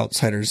let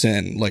outsiders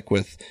in, like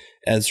with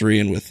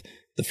Ezri and with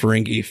the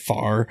Ferengi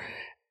Far.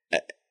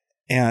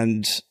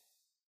 And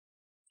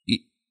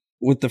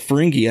with the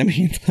Ferengi, I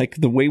mean, like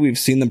the way we've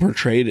seen them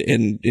portrayed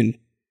in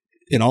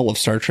all of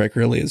Star Trek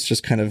really is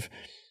just kind of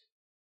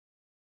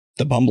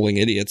the bumbling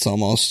idiots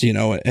almost,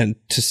 and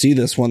to see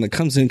this one that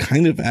comes in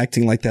kind of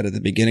acting like that at the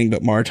beginning,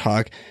 but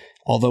Martok,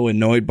 although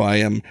annoyed by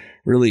him,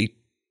 really,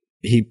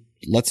 he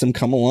lets him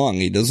come along.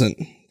 He doesn't,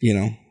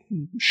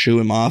 shoo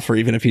him off, or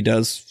even if he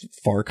does,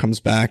 Far comes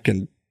back,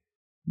 and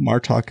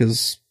Martok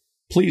is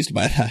pleased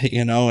by that,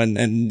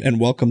 and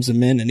welcomes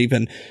him in, and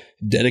even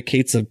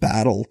dedicates a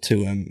battle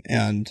to him.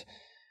 And,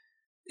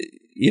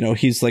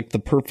 he's like the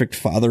perfect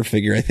father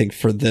figure, I think,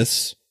 for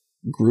this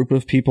group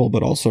of people,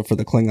 but also for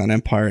the Klingon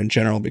Empire in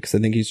general, because I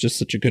think he's just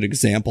such a good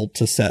example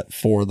to set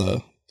for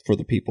the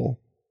people.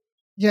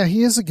 Yeah,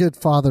 he is a good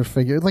father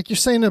figure. Like you're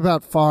saying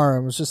about Far, I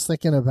was just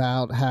thinking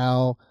about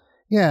how,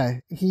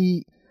 I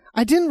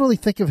didn't really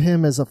think of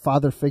him as a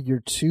father figure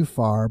too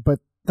far, but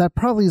that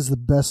probably is the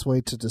best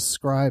way to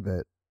describe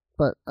it.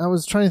 But I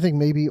was trying to think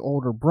maybe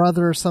older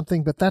brother or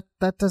something, but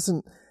that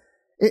doesn't,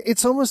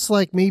 it's almost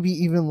like maybe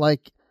even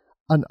like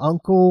an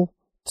uncle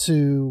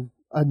to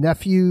a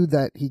nephew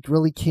that he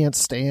really can't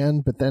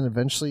stand, but then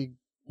eventually,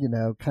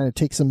 kind of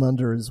takes him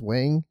under his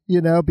wing,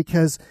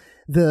 because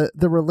the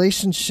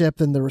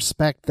relationship and the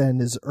respect then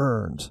is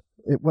earned.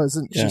 It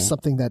wasn't just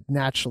something that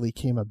naturally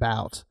came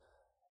about,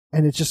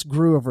 and it just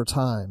grew over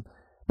time.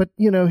 But,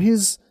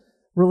 his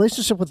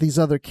relationship with these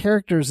other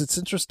characters, it's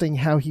interesting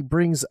how he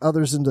brings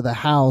others into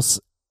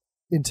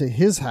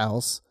his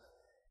house,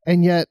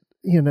 and yet,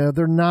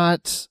 they're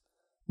not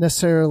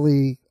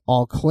necessarily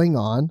all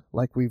Klingon,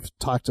 like we've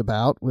talked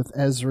about with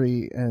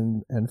Ezri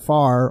and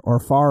Far, or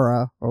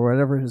Farah, or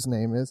whatever his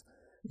name is.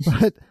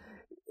 But,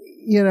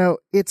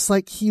 it's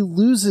like he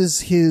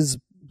loses his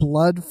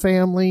blood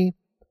family,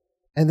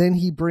 and then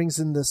he brings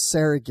in the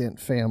surrogate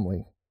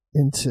family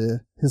into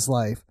his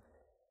life.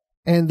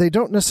 And they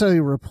don't necessarily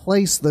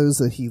replace those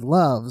that he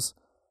loves,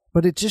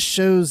 but it just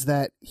shows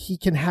that he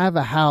can have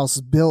a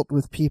house built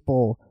with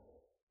people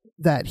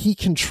that he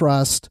can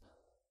trust,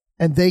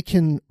 and they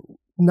can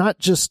not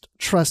just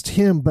trust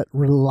him, but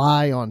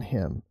rely on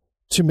him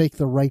to make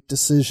the right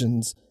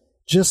decisions,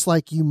 just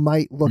like you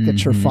might look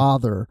at your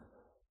father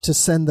to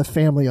send the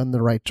family on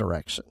the right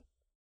direction.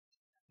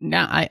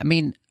 Now, I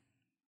mean,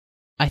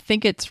 I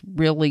think it's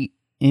really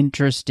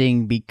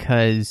interesting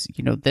because,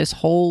 this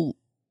whole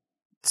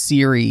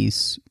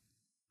series,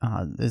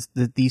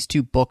 these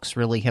two books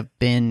really have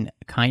been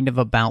kind of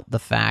about the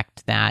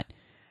fact that,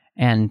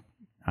 and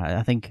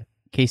I think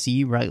Casey,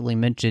 you rightly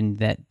mentioned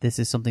that this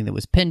is something that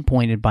was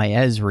pinpointed by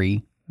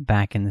Ezri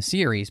back in the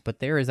series, but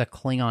there is a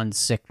Klingon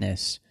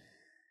sickness,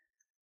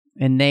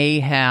 and they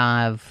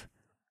have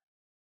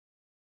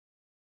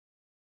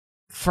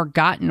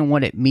forgotten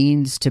what it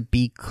means to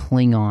be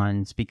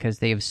Klingons because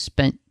they have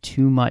spent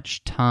too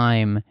much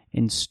time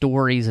in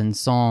stories and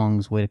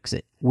songs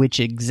which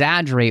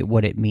exaggerate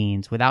what it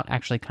means without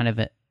actually kind of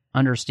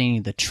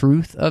understanding the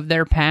truth of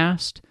their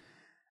past.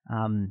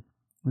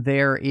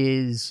 There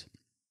is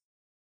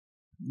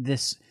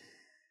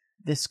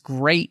this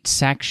great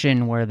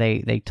section where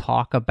they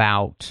talk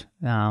about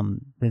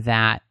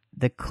that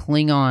the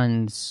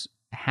Klingons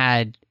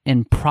had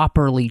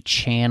improperly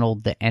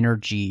channeled the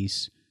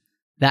energies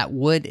that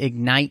would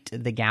ignite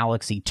the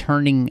galaxy,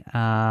 turning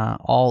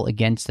all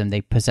against them.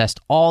 They possessed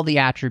all the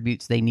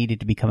attributes they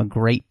needed to become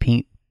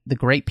the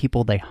great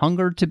people they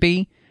hungered to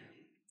be,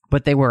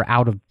 but they were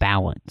out of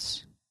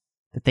balance.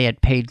 That they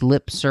had paid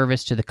lip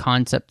service to the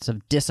concepts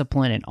of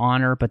discipline and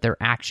honor, but their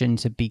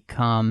actions had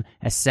become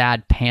a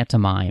sad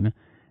pantomime,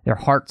 their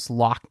hearts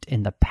locked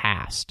in the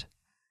past.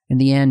 In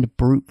the end,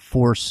 brute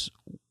force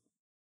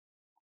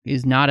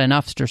is not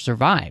enough to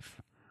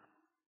survive.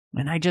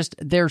 And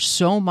there's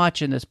so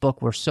much in this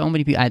book where so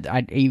many people,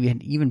 I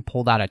even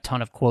pulled out a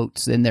ton of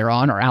quotes in there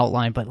on our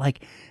outline, but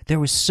there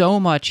was so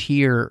much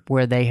here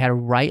where they had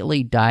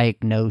rightly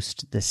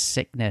diagnosed the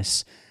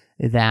sickness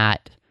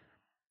that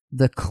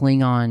the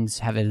Klingons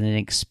have been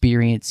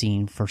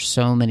experiencing for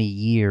so many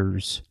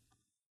years.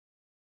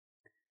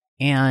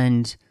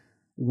 And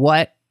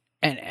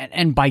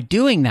by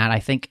doing that, I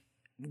think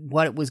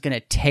what it was going to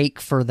take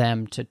for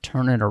them to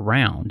turn it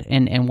around.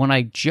 And when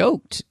I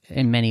joked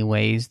in many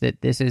ways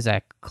that this is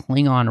a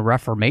Klingon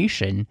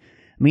reformation,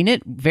 I mean,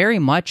 it very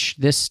much,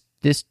 this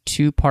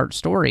two-part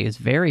story is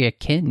very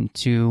akin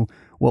to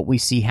what we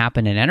see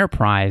happen in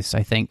Enterprise,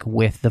 I think,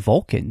 with the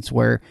Vulcans,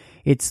 where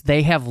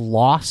they have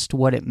lost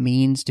what it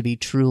means to be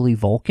truly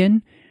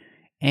Vulcan,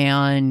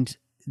 and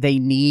they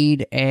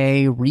need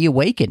a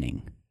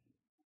reawakening.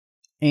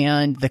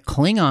 And the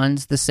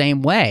Klingons the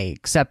same way,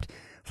 except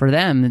for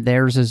them,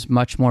 theirs is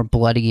much more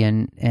bloody,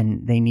 and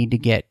they need to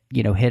get,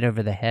 hit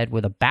over the head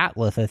with a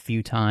bat'leth a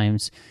few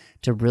times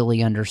to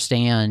really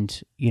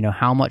understand,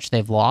 how much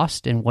they've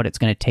lost and what it's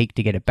going to take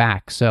to get it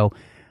back. So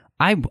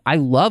I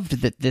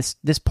loved that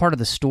this part of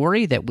the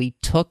story, that we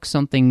took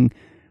something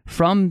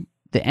from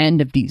the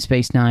end of Deep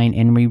Space Nine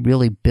and we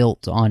really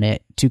built on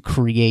it to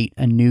create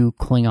a new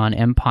Klingon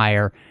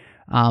empire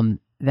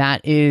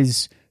that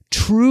is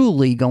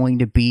truly going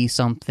to be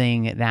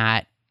something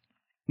that,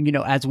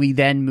 as we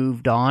then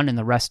moved on in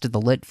the rest of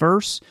the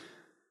Litverse,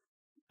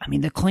 I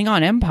mean, the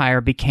Klingon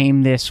Empire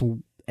became this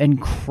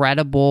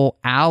incredible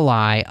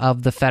ally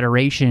of the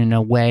Federation in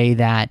a way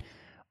that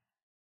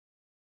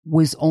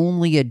was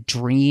only a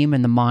dream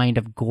in the mind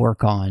of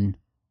Gorkon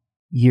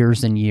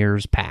years and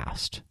years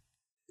past.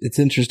 It's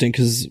interesting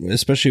because,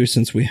 especially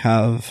since we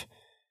have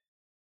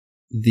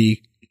the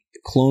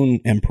clone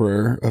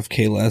emperor of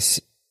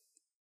Kahless,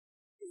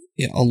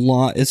 a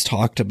lot is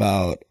talked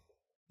about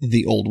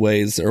the old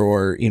ways,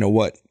 or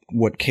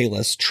what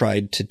Kahless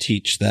tried to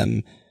teach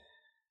them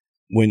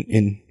when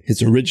in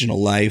his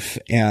original life,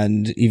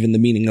 and even the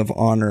meaning of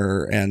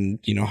honor, and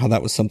how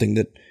that was something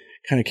that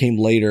kind of came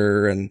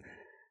later. And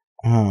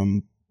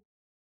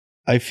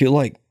I feel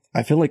like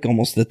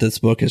almost that this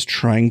book is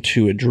trying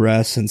to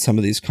address, in some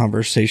of these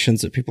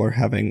conversations that people are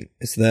having,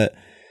 is that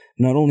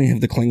not only have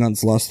the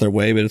Klingons lost their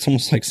way, but it's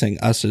almost like saying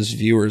us as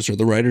viewers or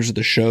the writers of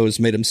the shows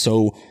made them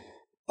so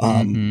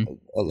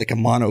like a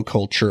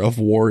monoculture of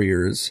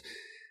warriors.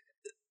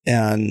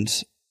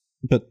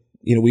 But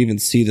we even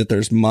see that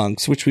there's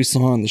monks, which we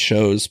saw in the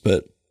shows,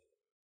 but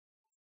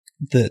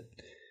that,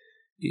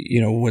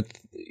 with,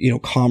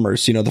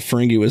 commerce, the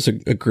Ferengi was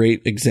a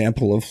great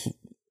example of,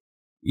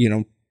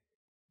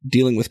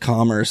 dealing with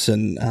commerce.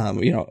 And,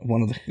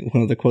 one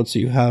of the quotes that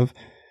you have,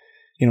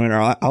 in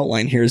our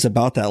outline here is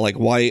about that, like,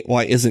 why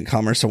isn't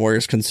commerce a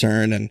warrior's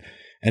concern?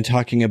 And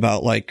talking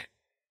about, like,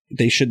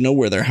 they should know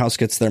where their house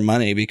gets their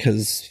money,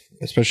 because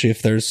especially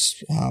if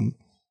there's,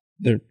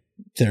 they're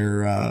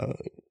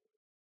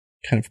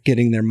kind of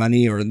getting their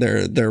money or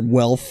their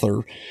wealth,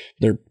 or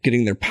they're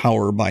getting their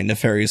power by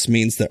nefarious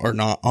means that are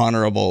not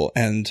honorable,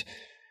 and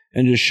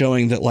just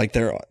showing that, like,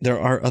 there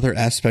are other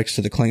aspects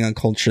to the Klingon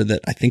culture that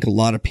I think a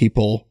lot of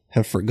people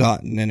have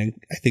forgotten. And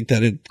I think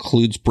that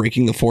includes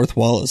breaking the fourth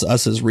wall. As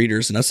us as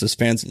readers and us as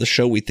fans of the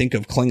show, we think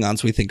of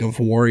Klingons, we think of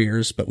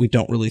warriors, but we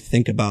don't really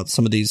think about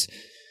some of these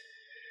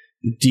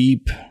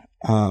deep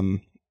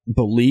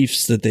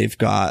beliefs that they've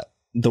got,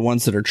 the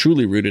ones that are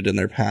truly rooted in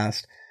their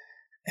past.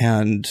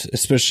 And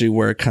especially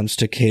where it comes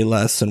to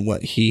Kahless and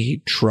what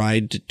he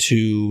tried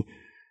to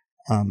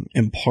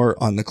impart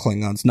on the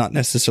Klingons, not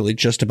necessarily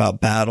just about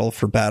battle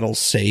for battle's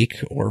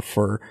sake, or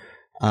for,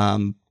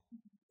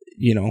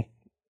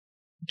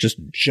 just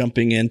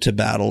jumping into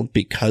battle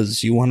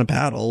because you want to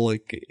battle.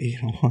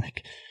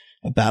 Like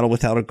a battle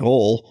without a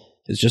goal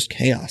is just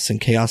chaos, and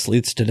chaos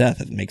leads to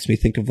death. It makes me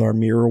think of our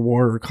Mirror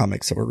War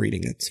comics that we're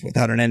reading. It's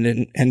without an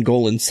end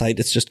goal in sight.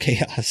 It's just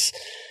chaos.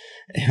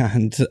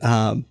 And,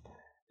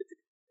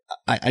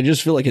 I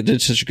just feel like it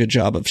did such a good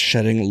job of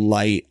shedding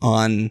light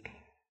on,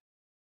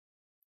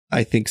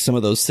 I think, some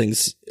of those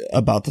things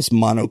about this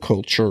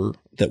monoculture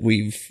that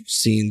we've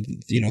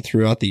seen,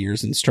 throughout the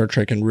years in Star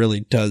Trek, and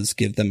really does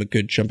give them a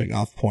good jumping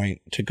off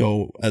point to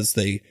go as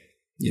they,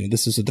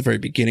 this is at the very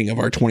beginning of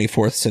our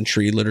 24th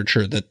century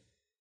literature that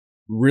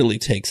really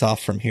takes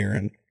off from here.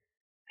 And,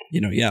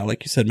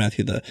 like you said,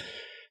 Matthew, the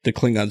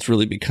Klingons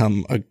really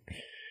become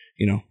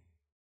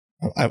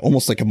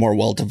almost like a more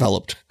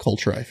well-developed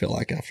culture, I feel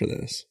like, after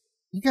this.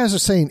 You guys are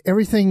saying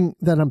everything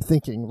that I'm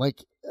thinking. Like,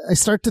 I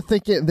start to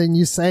think it, and then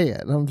you say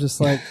it, and I'm just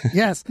like,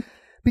 yes.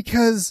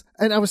 Because,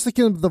 and I was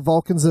thinking of the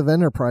Vulcans of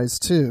Enterprise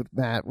too,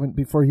 Matt,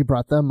 before you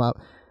brought them up.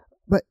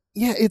 But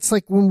yeah, it's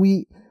like when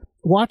we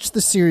watch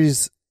the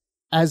series,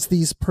 as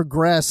these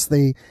progress,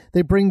 they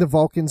bring the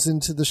Vulcans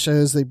into the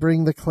shows, they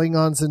bring the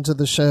Klingons into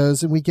the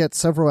shows, and we get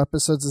several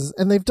episodes,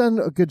 and they've done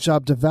a good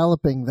job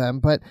developing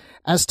them. But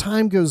as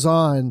time goes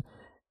on,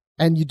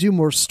 and you do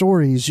more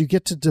stories, you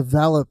get to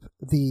develop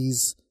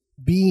these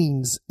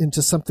beings into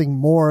something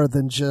more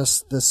than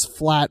just this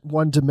flat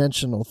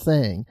one-dimensional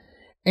thing.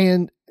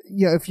 And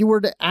if you were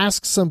to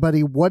ask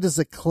somebody, what is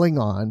a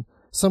Klingon,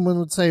 someone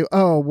would say,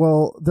 oh,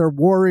 well, they're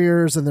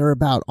warriors and they're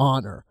about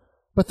honor.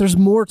 But there's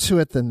more to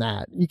it than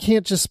that. You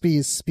can't just be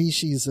a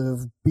species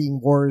of being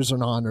warriors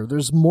and honor.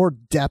 There's more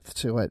depth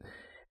to it.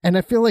 And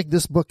I feel like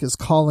this book is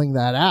calling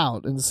that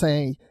out and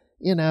saying,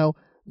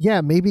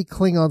 maybe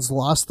Klingons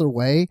lost their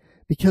way,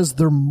 because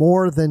they're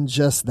more than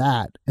just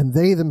that. And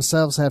they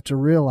themselves have to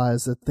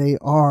realize that they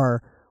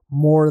are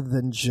more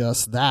than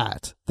just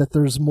that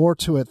there's more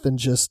to it than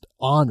just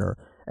honor.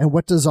 And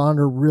what does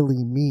honor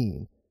really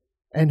mean?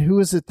 And who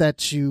is it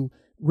that you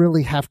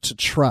really have to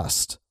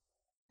trust.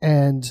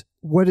 And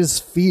what is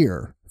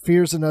fear?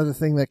 Fear is another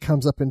thing that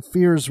comes up, and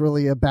fear is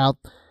really about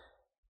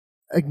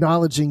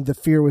acknowledging the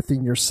fear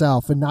within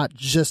yourself and not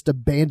just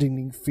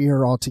abandoning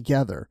fear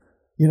altogether.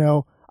 You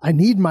know, I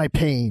need my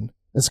pain,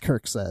 as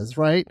Kirk says,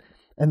 right?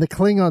 And the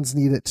Klingons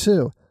need it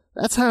too.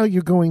 That's how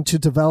you're going to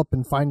develop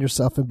and find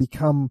yourself and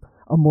become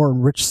a more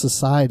enriched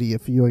society,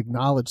 if you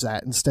acknowledge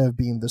that instead of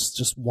being this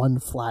just one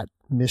flat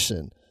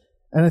mission.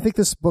 And I think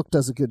this book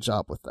does a good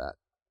job with that.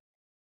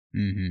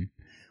 Mm-hmm.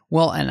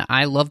 Well, and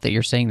I love that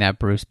you're saying that,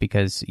 Bruce,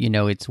 because, you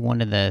know, it's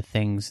one of the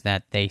things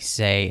that they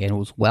say, and it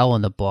was well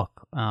in the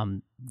book,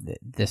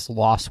 this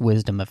lost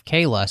wisdom of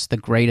Kahless, the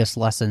greatest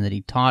lesson that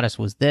he taught us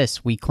was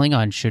this: we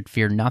Klingons should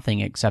fear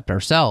nothing except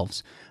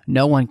ourselves.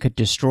 No one could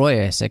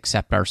destroy us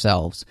except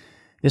ourselves.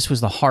 This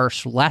was the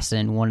harsh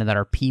lesson, one that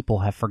our people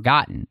have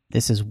forgotten.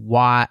 This is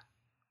why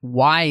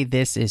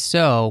this is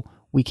so,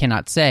 we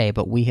cannot say,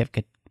 but we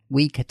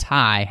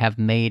Katai have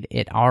made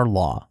it our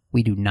law.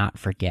 We do not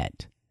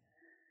forget.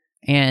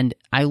 And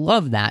I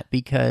love that,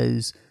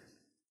 because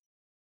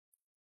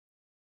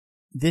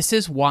this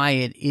is why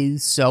it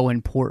is so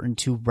important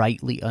to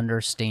rightly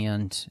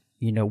understand,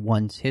 you know,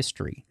 one's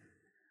history.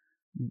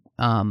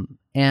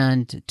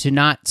 And to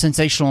not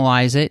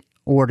sensationalize it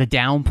or to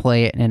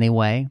downplay it in any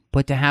way,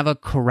 but to have a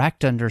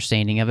correct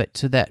understanding of it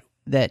so that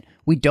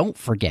we don't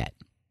forget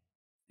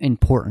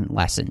important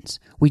lessons.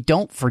 We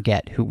don't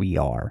forget who we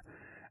are.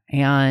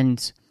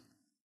 And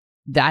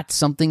that's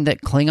something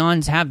that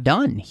Klingons have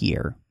done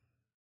here.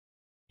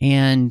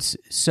 And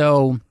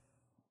so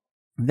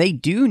they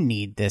do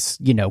need this,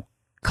 you know,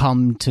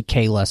 come to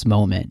Kahless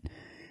moment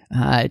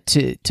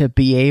to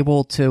be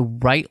able to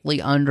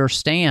rightly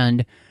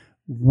understand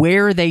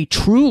where they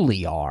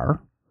truly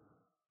are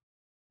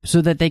so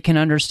that they can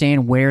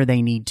understand where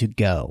they need to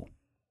go.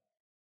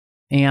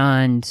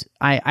 And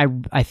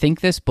I think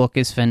this book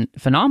is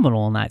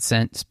phenomenal in that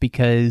sense,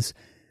 because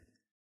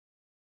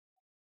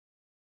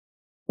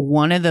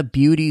one of the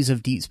beauties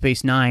of Deep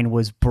Space Nine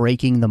was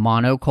breaking the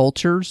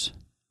monocultures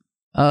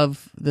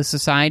of the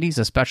societies.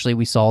 Especially,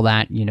 we saw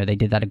that, you know, they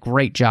did that a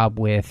great job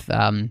with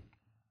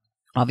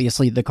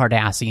obviously the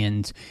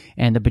Cardassians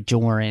and the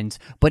Bajorans,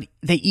 but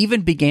they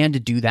even began to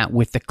do that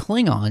with the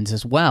Klingons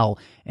as well.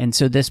 And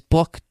so this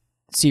book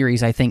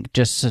series, I think,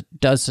 just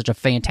does such a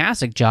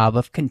fantastic job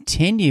of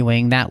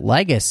continuing that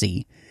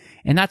legacy.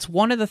 And that's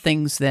one of the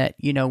things that,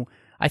 you know,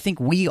 I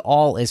think we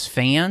all as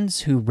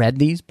fans who read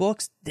these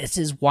books, this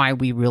is why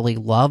we really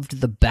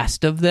loved the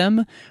best of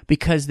them,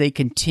 because they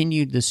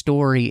continued the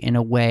story in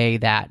a way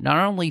that not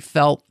only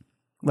felt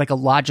like a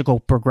logical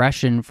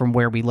progression from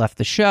where we left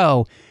the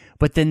show,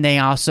 but then they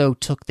also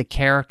took the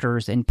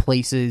characters and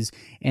places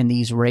and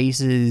these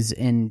races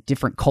and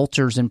different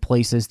cultures and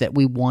places that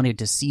we wanted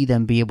to see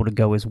them be able to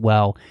go as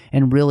well,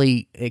 and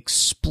really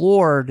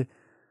explored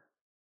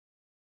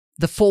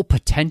the full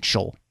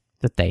potential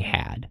that they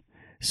had.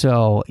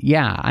 So,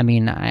 yeah, I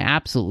mean, I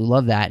absolutely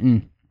love that.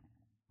 And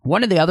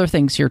one of the other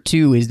things here,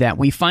 too, is that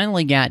we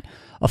finally get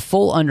a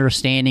full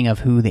understanding of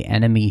who the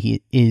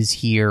enemy is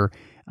here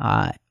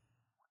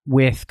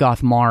with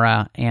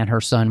Gothmara and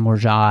her son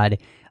Morjod,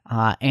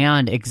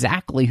 and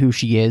exactly who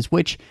she is,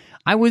 which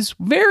I was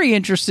very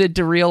interested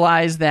to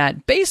realize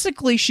that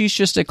basically she's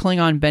just a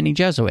Klingon Bene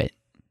Gesserit.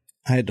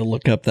 I had to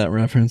look up that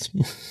reference.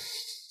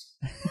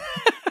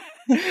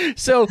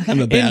 So I'm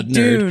a bad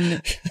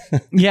nerd.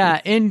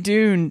 Dune, in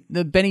Dune,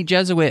 the Bene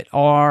Gesserit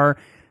are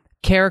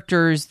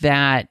characters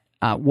that,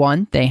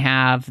 one, they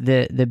have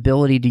the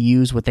ability to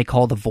use what they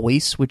call the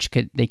voice, which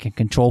they can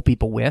control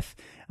people with.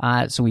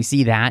 So we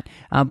see that.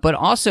 But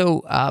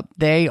also,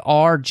 they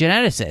are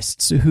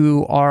geneticists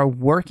who are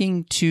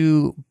working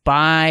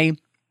by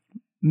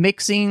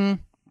mixing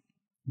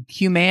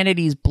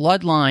humanity's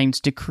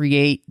bloodlines to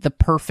create the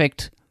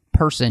perfect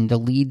person to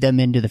lead them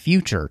into the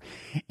future.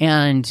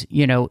 And,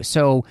 you know,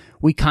 so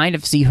we kind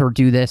of see her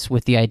do this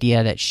with the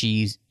idea that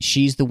she's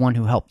the one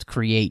who helped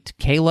create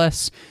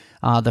Kahless,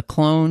 the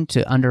clone,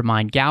 to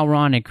undermine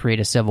Gowron and create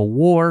a civil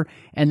war.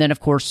 And then,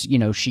 of course, you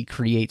know, she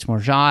creates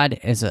Morjod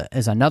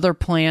as another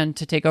plan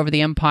to take over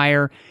the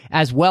Empire,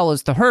 as well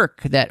as the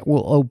Herc that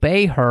will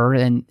obey her.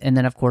 And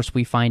then, of course,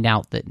 we find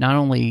out that not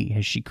only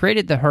has she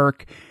created the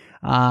Herc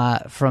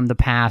from the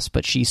past,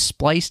 but she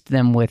spliced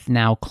them with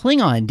now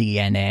Klingon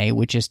DNA,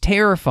 which is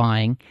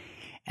terrifying.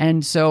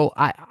 And so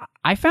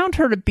I found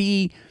her to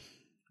be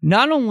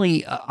not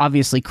only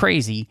obviously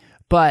crazy,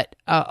 but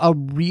a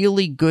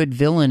really good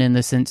villain in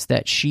the sense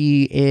that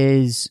she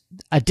is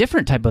a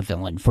different type of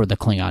villain for the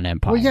Klingon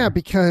Empire. Well, yeah,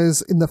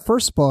 because in the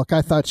first book,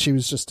 I thought she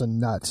was just a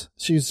nut.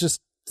 She was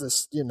just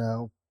this, you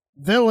know,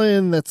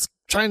 villain that's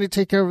trying to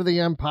take over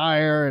the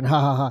Empire and ha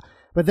ha ha.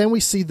 But then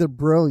we see the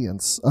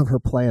brilliance of her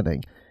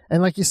planning.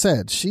 And like you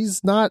said,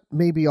 she's not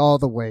maybe all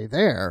the way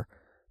there,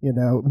 you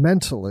know,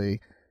 mentally,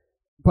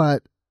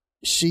 but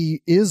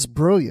she is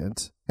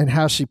brilliant in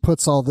how she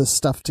puts all this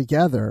stuff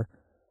together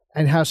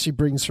and how she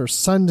brings her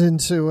son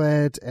into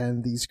it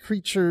and these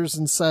creatures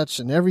and such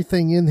and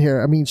everything in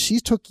here. I mean, she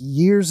took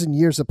years and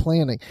years of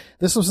planning.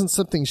 This wasn't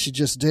something she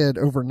just did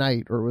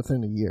overnight or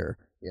within a year.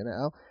 you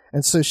know?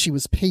 And so she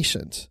was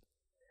patient,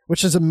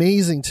 which is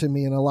amazing to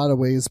me in a lot of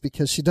ways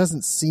because she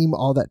doesn't seem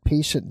all that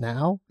patient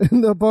now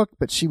in the book,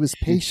 but she was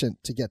patient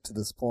to get to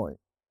this point.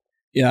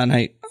 Yeah, and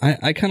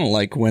I kind of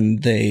like when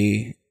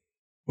the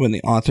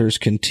authors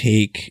can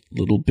take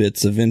little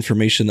bits of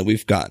information that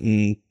we've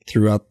gotten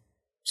throughout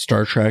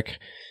Star Trek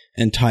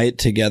and tie it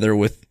together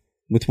with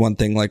one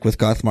thing, like with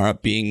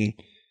Gothmara being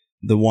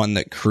the one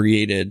that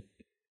created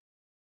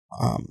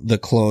the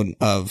clone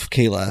of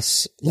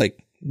Kahless. Like,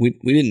 we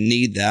didn't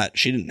need that.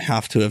 She didn't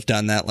have to have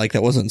done that. Like,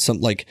 that wasn't some,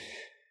 like,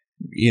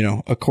 you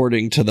know,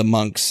 according to the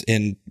monks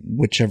in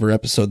whichever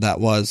episode that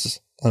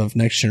was of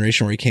Next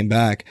Generation where he came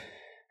back,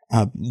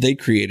 they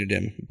created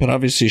him. But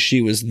obviously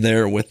she was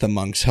there with the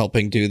monks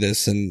helping do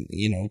this and,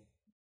 you know,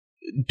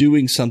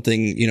 doing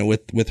something, you know,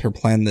 with her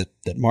plan that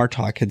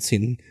Martok had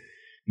seen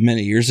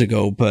many years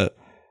ago. But,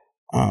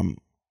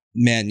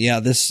 man, yeah,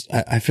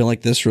 I feel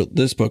like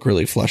this book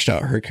really fleshed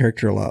out her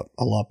character a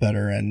lot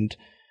better. And,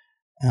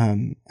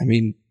 I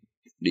mean,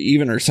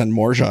 even her son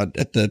Morjod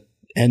at the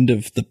end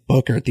of the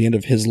book, or at the end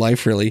of his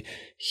life, really,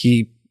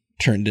 he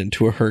turned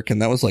into a Herc,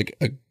 and that was like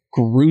a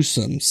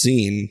gruesome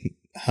scene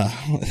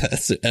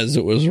as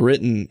it was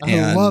written.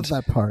 I love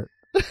that part.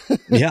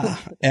 Yeah,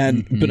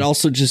 and but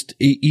also just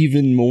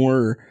even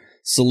more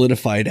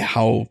solidified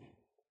how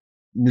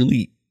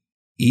really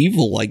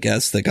evil, I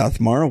guess, that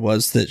Gothmara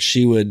was, that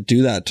she would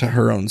do that to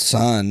her own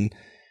son,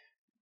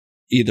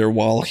 either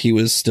while he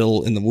was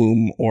still in the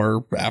womb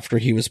or after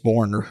he was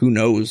born, or who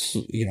knows,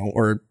 you know,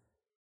 or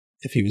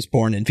if he was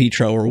born in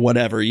vitro or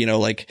whatever, you know,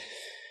 like,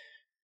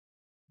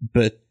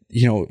 but,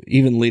 you know,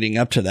 even leading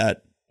up to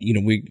that, you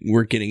know,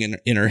 we're getting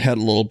in her head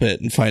a little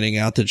bit and finding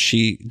out that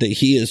he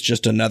is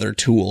just another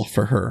tool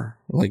for her.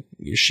 Like,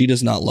 she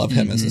does not love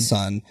him as a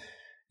son.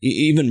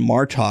 Even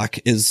Martok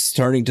is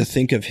starting to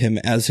think of him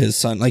as his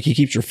son. Like, he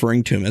keeps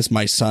referring to him as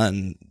my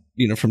son,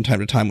 you know, from time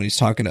to time when he's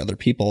talking to other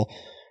people,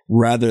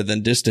 rather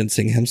than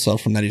distancing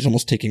himself from that. He's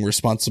almost taking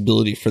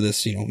responsibility for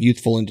this, you know,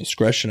 youthful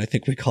indiscretion, I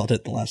think we called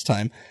it the last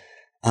time,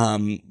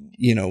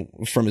 you know,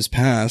 from his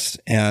past.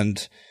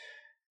 And,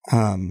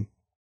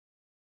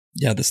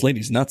 yeah, this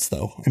lady's nuts,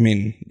 though. I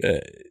mean,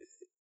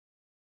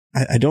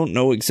 I don't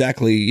know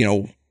exactly, you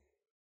know,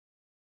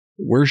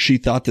 where she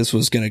thought this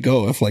was going to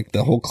go. If, like,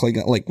 the whole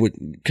Klingon, like,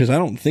 because I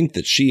don't think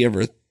that she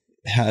ever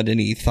had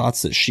any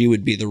thoughts that she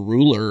would be the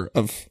ruler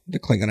of the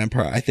Klingon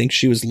Empire. I think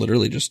she was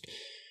literally just,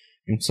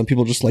 you know, some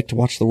people just like to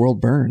watch the world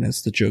burn,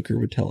 as the Joker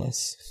would tell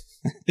us.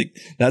 I think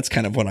that's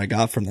kind of what I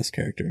got from this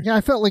character. Yeah,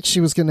 I felt like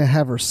she was going to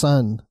have her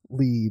son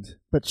lead,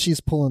 but she's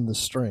pulling the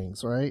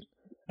strings, right?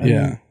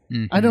 Yeah.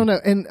 I don't know.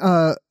 And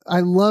I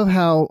love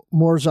how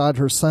Morjod,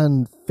 her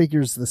son,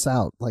 figures this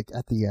out, like,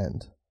 at the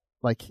end.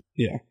 Like,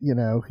 yeah, you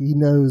know, he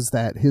knows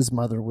that his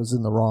mother was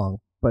in the wrong,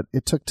 but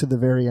it took to the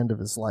very end of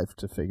his life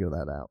to figure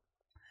that out.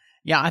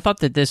 Yeah, I thought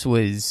that this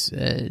was,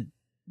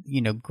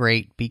 you know,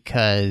 great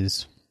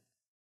because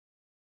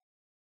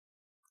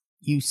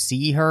you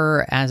see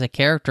her as a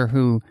character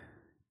who,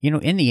 you know,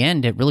 in the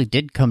end, it really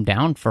did come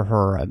down for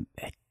her.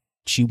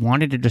 She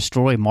wanted to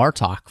destroy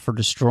Martok for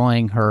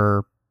destroying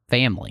her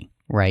family,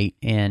 right?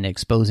 And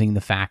exposing the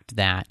fact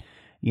that,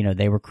 you know,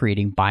 they were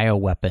creating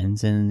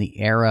bioweapons in the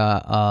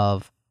era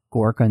of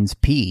Gorkon's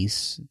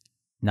peace.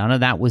 None of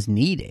that was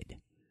needed.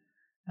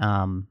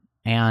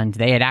 And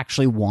they had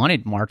actually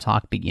wanted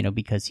Martok, you know,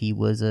 because he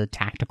was a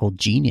tactical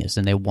genius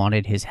and they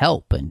wanted his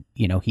help, and,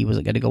 you know, he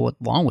wasn't going to go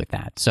along with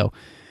that. So,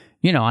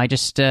 you know, I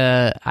just,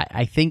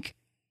 I think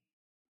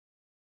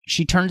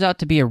she turns out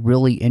to be a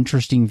really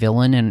interesting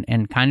villain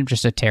and kind of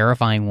just a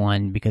terrifying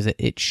one, because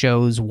it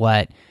shows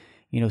what,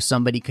 you know,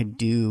 somebody could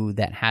do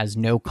that has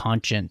no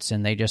conscience,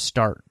 and they just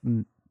start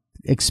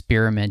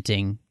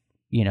experimenting,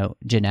 you know,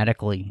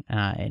 genetically,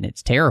 and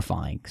it's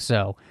terrifying.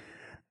 So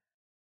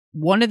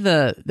one of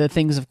the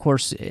things, of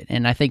course,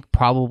 and I think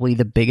probably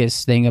the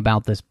biggest thing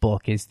about this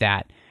book is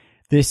that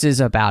this is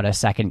about a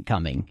second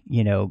coming.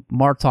 You know,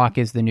 Martok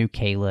is the new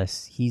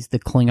Kahless. He's the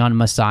Klingon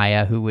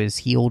Messiah who was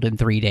healed in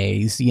 3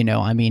 days. You know,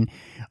 I mean,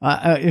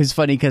 it was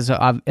funny because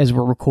as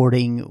we're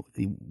recording,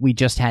 we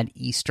just had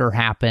Easter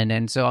happen.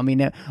 And so, I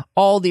mean,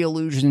 all the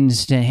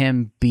allusions to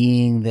him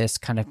being this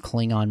kind of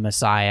Klingon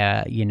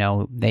Messiah, you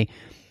know,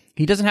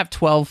 he doesn't have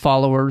 12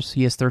 followers.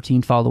 He has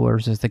 13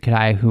 followers as the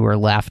guy who are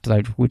left,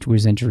 which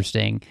was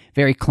interesting.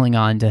 Very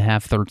Klingon to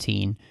have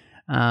 13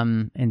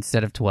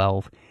 instead of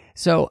 12.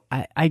 So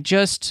I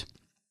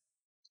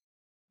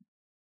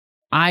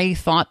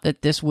thought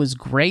that this was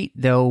great,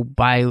 though,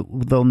 by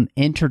them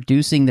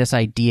introducing this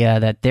idea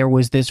that there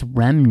was this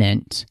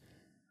remnant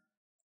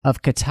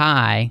of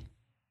Katai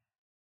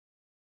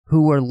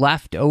who were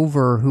left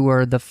over, who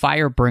are the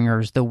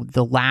Firebringers,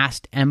 the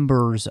last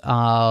embers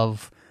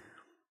of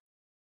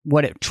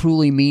what it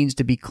truly means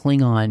to be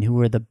Klingon, who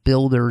are the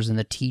builders and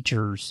the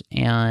teachers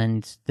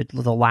and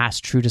the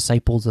last true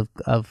disciples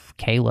of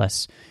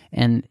Kahless.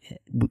 And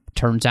it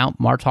turns out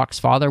Martok's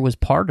father was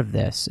part of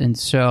this. And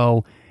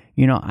so,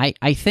 you know,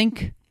 I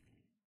think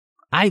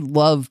I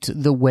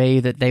loved the way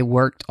that they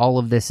worked all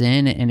of this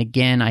in. And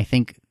again, I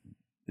think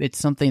it's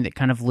something that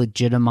kind of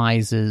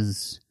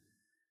legitimizes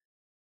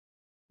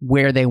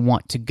where they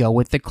want to go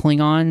with the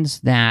Klingons,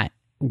 that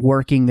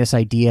working this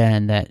idea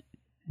and that,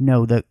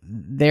 no, that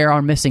they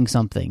are missing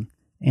something.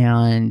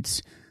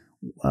 And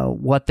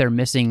what they're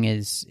missing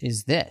is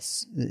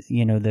this,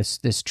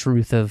 this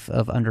truth of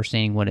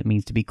understanding what it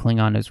means to be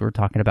Klingon, as we were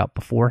talking about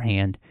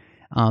beforehand.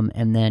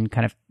 And then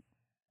kind of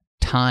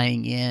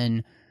tying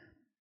in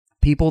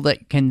people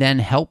that can then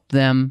help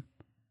them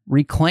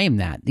reclaim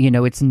that.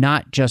 It's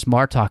not just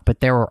Martok, but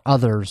there are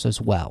others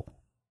as well.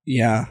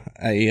 Yeah,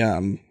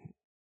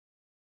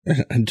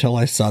 until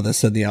I saw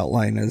this in the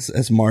outline as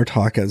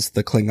Martok as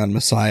the Klingon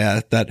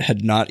Messiah, that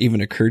had not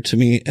even occurred to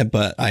me,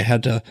 but I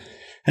had to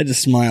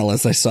smile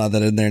as I saw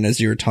that in there, and as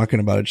you were talking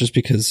about it, just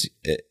because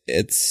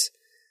it's,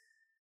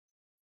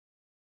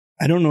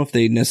 I don't know if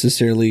they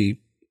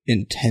necessarily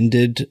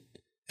intended,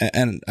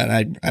 and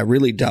I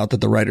really doubt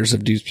that the writers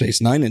of Deep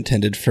Space Nine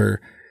intended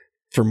for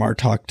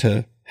Martok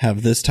to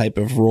have this type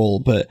of role,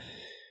 but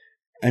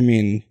I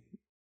mean,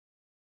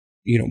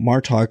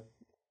 Martok,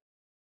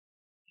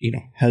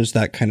 has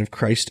that kind of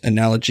Christ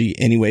analogy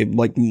anyway,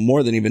 like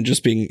more than even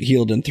just being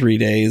healed in 3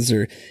 days,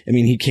 or, I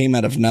mean, he came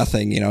out of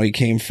nothing, he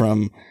came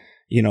from,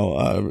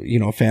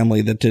 a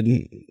family that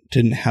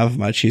didn't have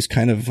much. He's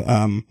kind of,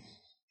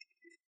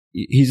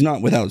 he's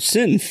not without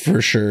sin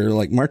for sure,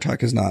 like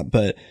Martok is not,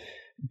 but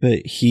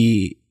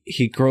he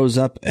grows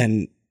up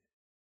and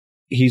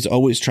he's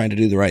always trying to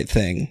do the right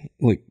thing.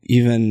 Like,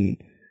 even,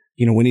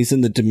 when he's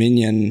in the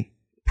Dominion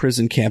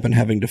prison camp and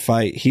having to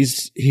fight,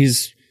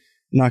 he's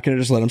not going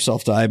to just let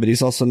himself die, but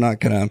he's also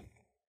not going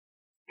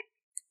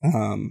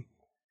to,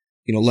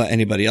 let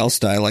anybody else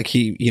die. Like,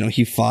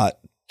 he fought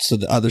so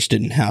that others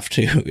didn't have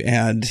to.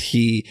 And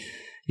he,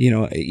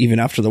 even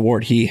after the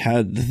war, he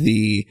had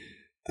the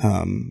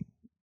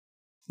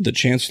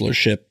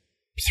chancellorship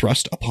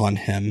thrust upon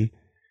him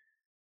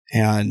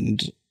and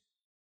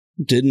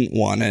didn't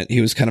want it.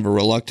 He was kind of a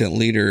reluctant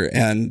leader.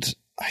 And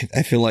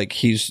I feel like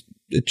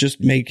it just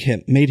made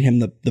him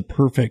the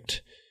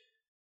perfect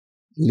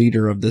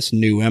leader of this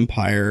new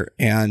empire.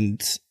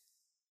 And,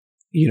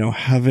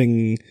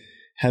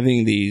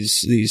 having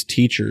these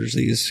teachers,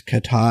 these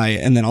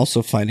Katai, and then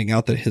also finding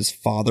out that his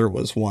father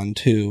was one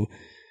too.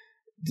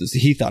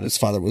 He thought his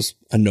father was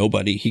a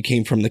nobody. He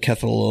came from the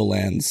Kethel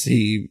lowlands.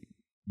 He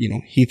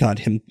thought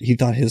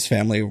his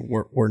family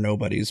were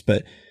nobodies,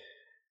 but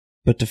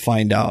to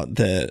find out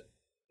that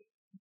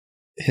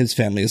his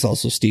family is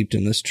also steeped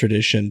in this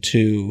tradition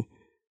too,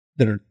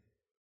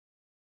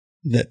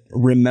 that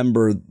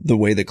remember the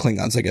way the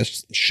Klingons, I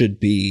guess, should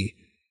be,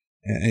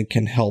 and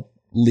can help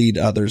lead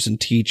others and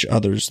teach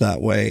others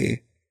that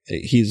way.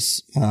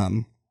 He's,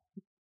 I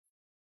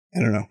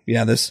don't know.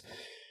 Yeah,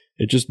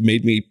 it just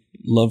made me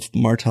love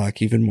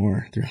Martok even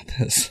more throughout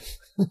this.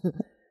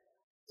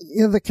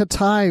 The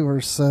Katai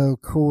were so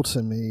cool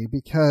to me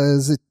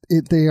because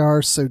they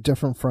are so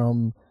different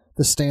from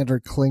the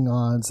standard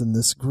Klingons in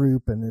this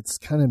group, and it's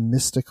kind of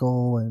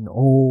mystical and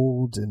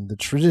old and the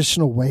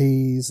traditional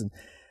ways, and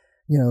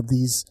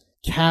these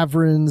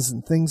caverns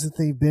and things that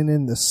they've been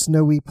in, the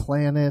snowy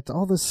planet,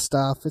 all this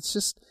stuff. It's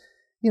just,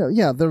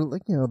 they're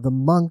like, the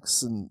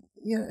monks, and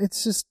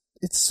it's just,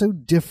 it's so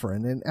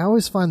different, and I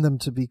always find them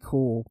to be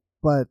cool.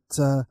 But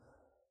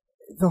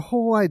the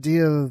whole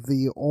idea of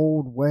the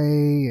old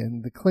way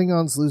and the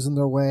Klingons losing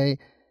their way,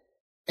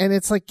 and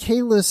it's like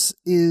Kahless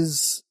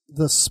is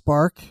the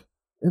spark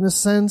in a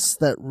sense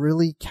that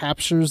really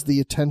captures the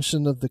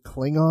attention of the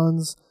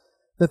Klingons,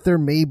 that there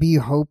may be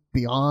hope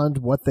beyond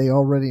what they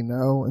already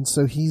know. And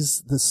so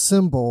he's the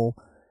symbol,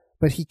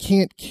 but he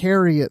can't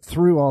carry it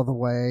through all the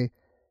way.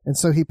 And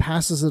so he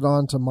passes it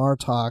on to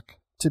Martok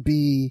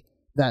to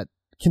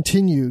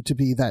continue to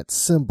be that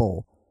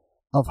symbol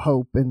of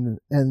hope and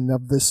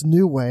of this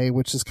new way,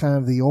 which is kind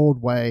of the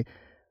old way.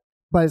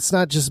 But it's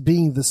not just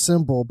being the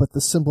symbol, but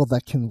the symbol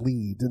that can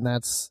lead. And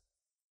that's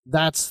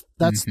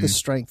the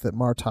strength that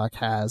Martok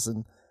has.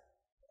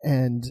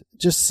 And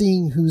just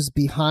seeing who's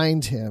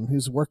behind him,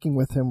 who's working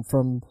with him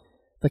from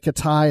the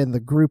Katai and the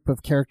group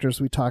of characters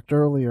we talked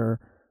earlier,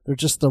 they're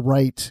just the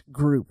right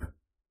group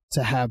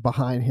to have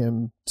behind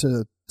him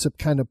to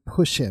kind of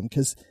push him,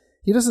 because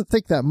he doesn't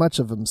think that much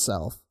of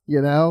himself,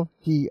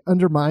 he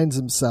undermines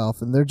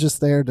himself, and they're just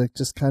there to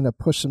just kind of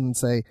push him and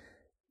say,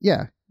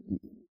 yeah,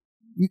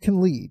 you can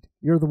lead.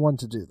 You're the one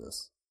to do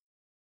this.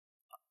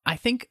 I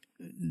think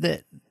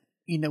that,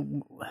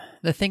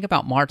 the thing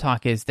about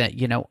Martok is that,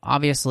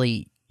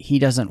 obviously he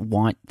doesn't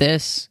want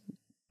this,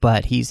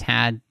 but he's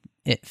had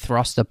it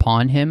thrust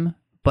upon him.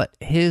 But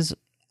his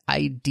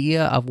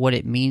idea of what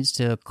it means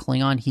to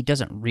Klingon, he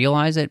doesn't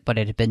realize it, but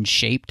it had been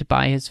shaped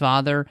by his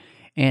father,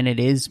 and it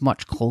is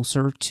much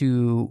closer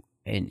to,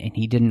 and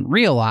he didn't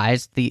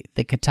realize, the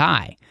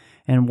Katai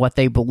and what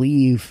they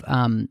believe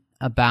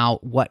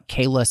about what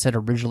Kahless had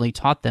originally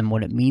taught them,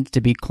 what it means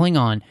to be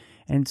Klingon.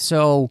 And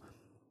so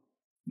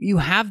you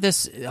have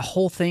this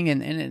whole thing,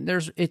 and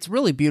it's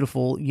really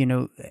beautiful.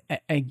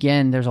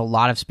 Again, there's a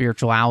lot of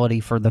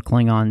spirituality for the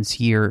Klingons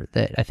here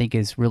that I think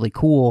is really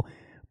cool.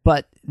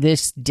 But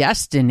this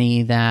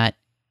destiny that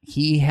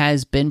he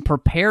has been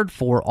prepared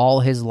for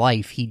all his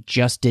life, he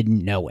just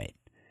didn't know it.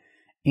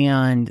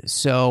 And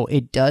so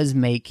it does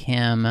make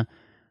him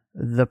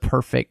the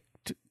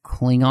perfect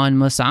Klingon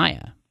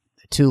Messiah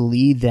to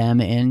lead them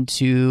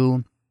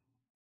into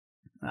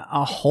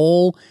a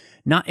whole,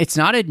 it's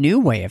not a new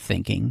way of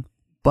thinking,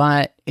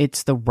 but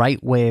it's the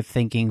right way of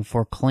thinking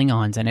for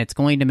Klingons, and it's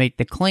going to make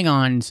the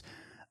Klingons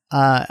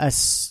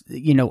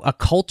a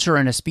culture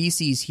and a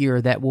species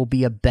here that will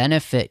be a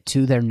benefit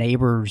to their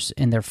neighbors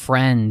and their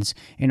friends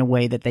in a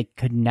way that they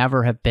could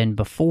never have been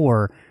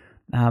before.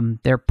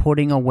 They're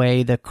putting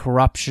away the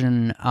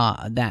corruption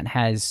that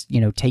has,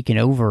 taken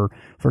over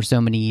for so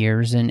many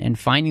years and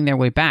finding their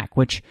way back,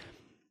 which,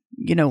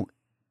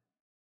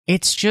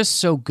 it's just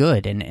so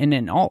good. And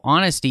in all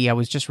honesty, I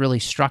was just really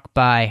struck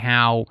by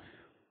how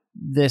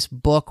this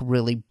book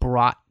really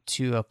brought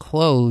to a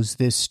close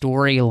this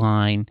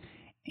storyline.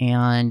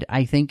 And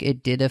I think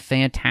it did a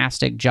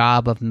fantastic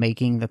job of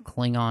making the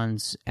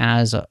Klingons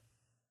as a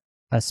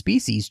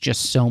species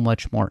just so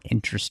much more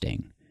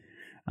interesting.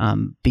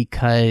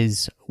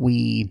 Because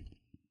we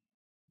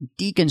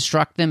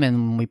deconstruct them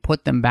and we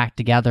put them back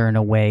together in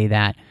a way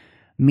that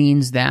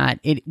means that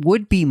it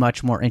would be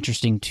much more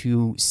interesting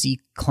to see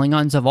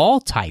Klingons of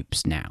all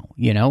types now,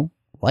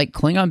 like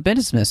Klingon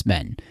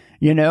businessmen,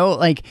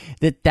 like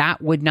that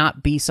would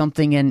not be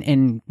something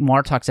in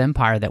Martok's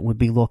empire that would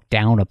be looked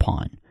down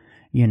upon.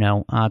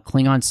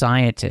 Klingon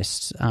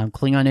scientists,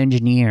 Klingon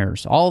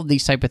engineers, all of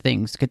these type of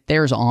things.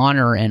 There's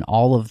honor in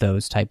all of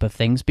those type of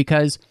things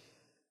because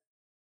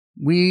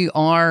we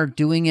are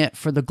doing it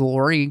for the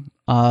glory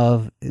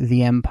of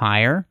the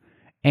Empire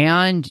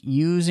and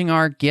using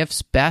our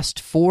gifts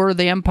best for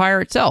the Empire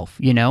itself.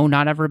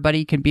 Not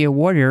everybody can be a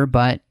warrior,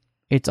 but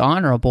it's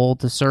honorable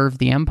to serve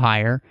the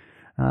Empire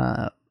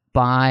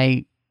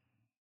by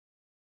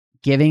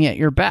giving it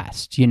your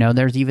best.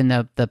 There's even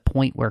the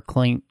point where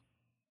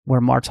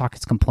Martok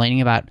is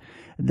complaining about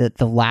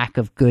the lack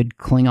of good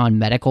Klingon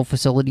medical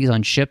facilities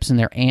on ships and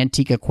their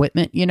antique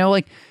equipment,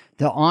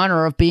 the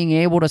honor of being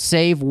able to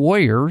save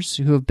warriors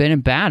who have been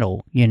in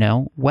battle,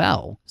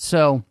 well.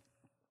 So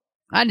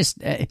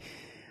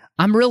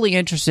I'm really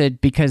interested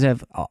because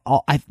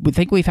I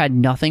think we've had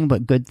nothing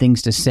but good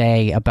things to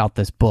say about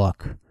this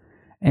book.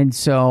 And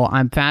so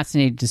I'm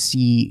fascinated to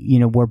see,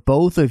 where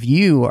both of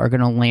you are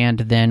going to land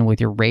then with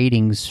your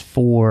ratings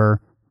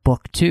for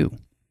book 2.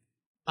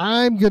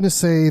 I'm going to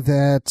say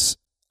that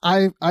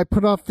I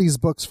put off these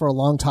books for a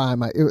long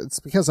time. It's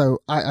because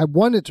I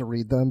wanted to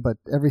read them, but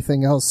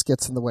everything else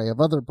gets in the way of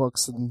other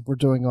books and we're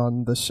doing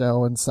on the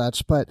show and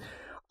such. But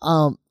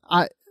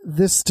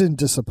this didn't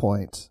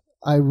disappoint.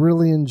 I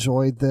really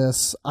enjoyed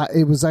this.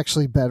 It was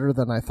actually better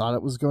than I thought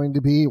it was going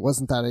to be. It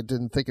wasn't that I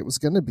didn't think it was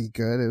going to be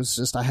good. It was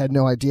just I had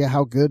no idea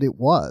how good it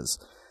was.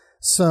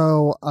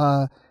 So,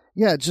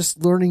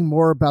 just learning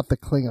more about the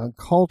Klingon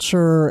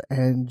culture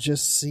and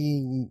just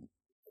seeing...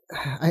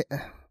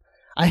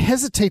 I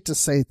hesitate to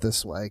say it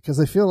this way because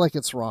I feel like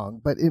it's wrong,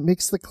 but it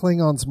makes the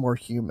Klingons more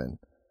human.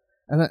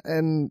 And I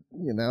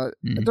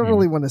don't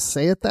really want to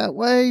say it that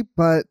way,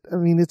 but I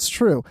mean, it's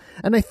true.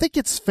 And I think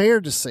it's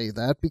fair to say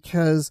that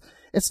because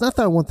it's not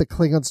that I want the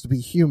Klingons to be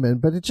human,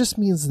 but it just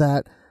means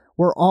that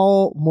we're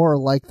all more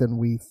alike than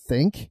we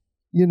think.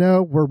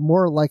 We're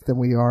more alike than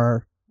we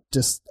are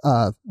just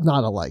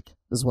not alike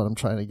is what I'm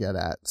trying to get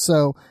at.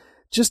 So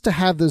just to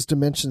have those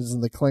dimensions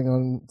in the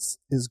Klingons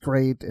is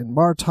great. And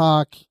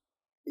Martok,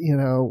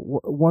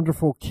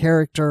 wonderful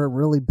character,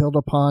 really built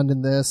upon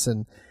in this,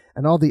 and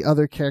all the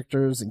other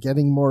characters, and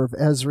getting more of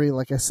Ezri,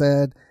 like I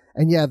said.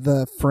 And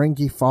the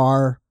Ferengi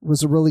Far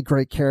was a really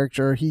great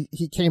character.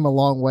 He came a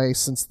long way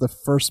since the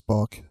first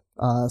book.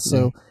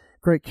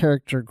 Great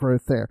character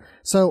growth there.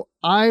 So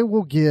I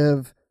will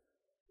give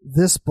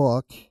this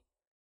book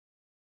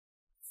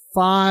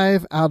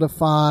 5 out of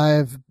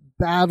 5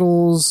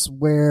 battles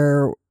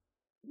where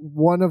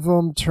one of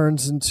them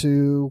turns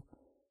into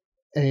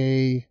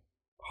a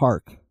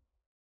Hark.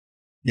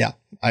 Yeah,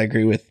 I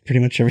agree with pretty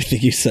much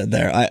everything you said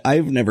there.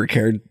 I've never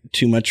cared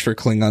too much for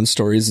Klingon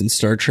stories in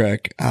Star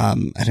Trek,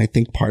 and I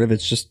think part of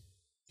it's just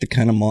the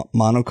kind of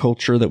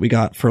monoculture that we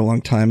got for a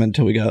long time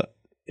until we got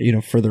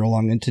further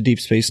along into Deep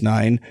Space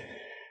Nine.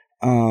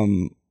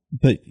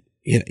 But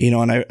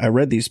and I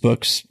read these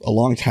books a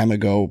long time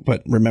ago,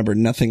 but remember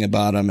nothing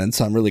about them, and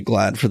so I'm really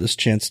glad for this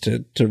chance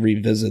to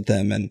revisit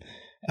them and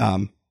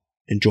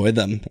enjoy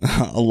them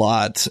a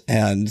lot.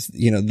 And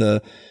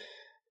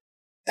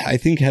I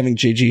think having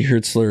J.G.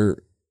 Hertzler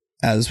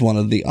as one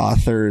of the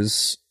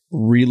authors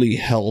really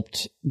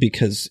helped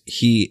because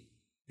he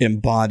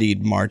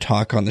embodied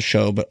Martok on the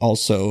show, but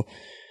also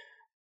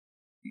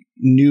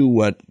knew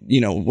what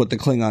the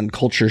Klingon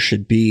culture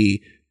should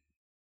be.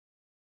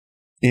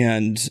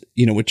 And,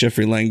 with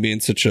Jeffrey Lang being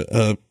such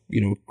a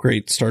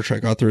great Star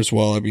Trek author as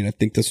well, I mean, I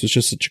think this was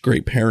just such a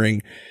great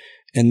pairing.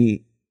 And,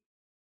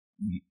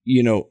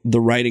 the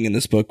writing in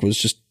this book was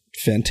just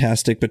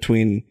fantastic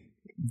between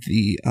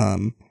the,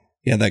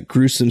 that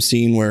gruesome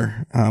scene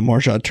where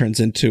Morjod turns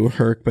into a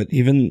Herc, but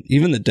even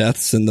the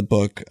deaths in the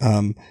book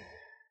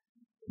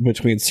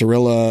between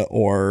Cyrilla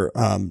or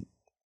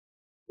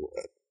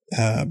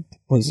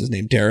what was his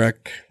name,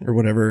 Derek or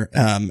whatever,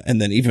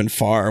 and then even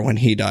Far when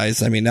he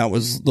dies. I mean,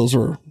 those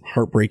were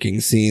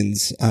heartbreaking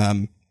scenes,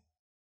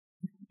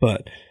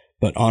 but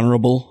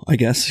honorable, I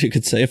guess you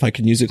could say, if I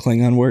could use a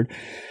Klingon word.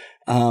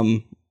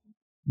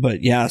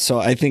 But yeah, so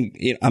I think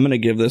I'm going to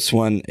give this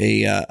one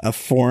a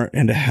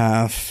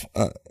 4.5,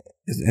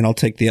 and I'll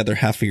take the other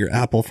half of your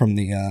apple from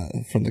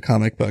the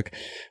comic book,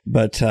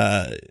 but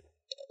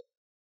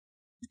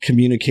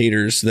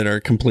communicators that are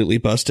completely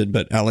busted,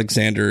 but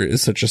Alexander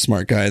is such a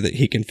smart guy that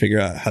he can figure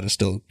out how to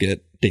still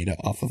get data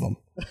off of them.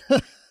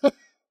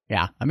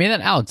 Yeah, I mean,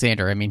 that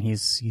Alexander, I mean,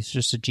 he's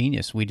just a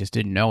genius. We just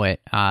didn't know it.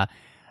 I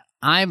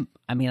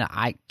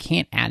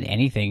can't add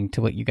anything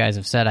to what you guys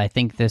have said. I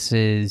think this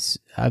is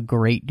a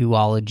great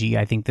duology.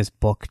 I think this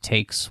book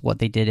takes what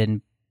they did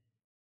in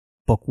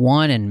book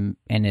one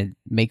and it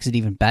makes it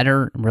even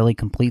better and really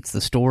completes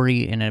the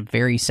story in a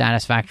very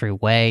satisfactory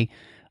way.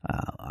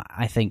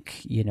 I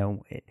think,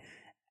 it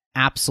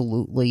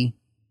absolutely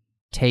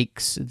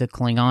takes the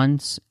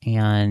Klingons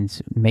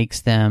and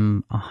makes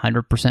them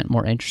 100%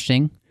 more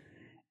interesting.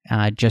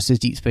 Just as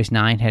Deep Space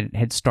Nine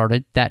had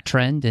started that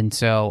trend. And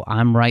so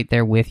I'm right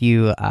there with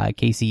you,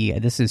 Casey.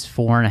 This is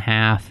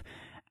 4.5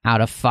 out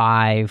of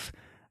 5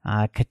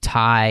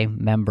 Katai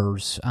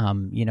members.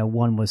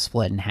 One was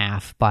split in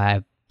half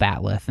by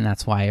Batleth, and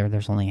that's why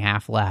there's only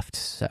half left.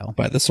 So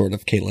by the sword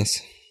of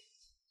Kalis.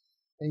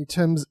 He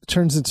turns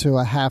into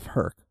a half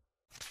Herc.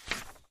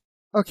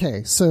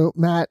 Okay, so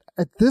Matt,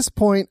 at this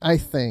point, I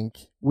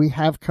think we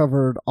have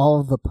covered all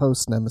of the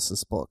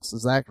post-Nemesis books.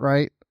 Is that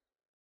right?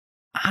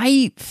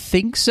 I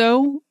think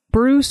so,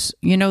 Bruce.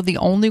 The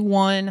only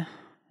one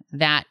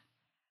that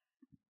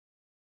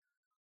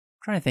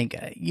I'm trying to think,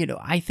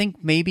 I think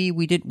maybe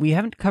we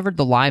haven't covered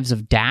the lives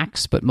of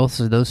Dax, but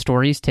most of those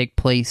stories take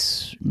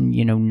place,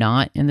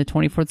 not in the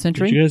 24th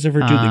century. Did you guys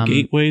ever do the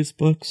Gateways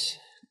books?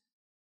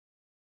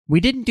 We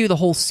didn't do the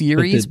whole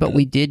series, but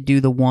we did do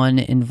the one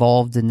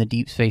involved in the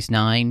Deep Space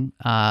Nine.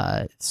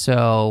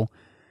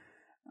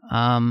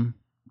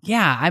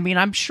 Yeah, I mean,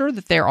 I'm sure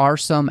that there are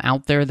some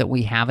out there that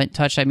we haven't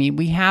touched. I mean,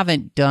 we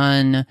haven't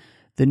done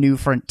the New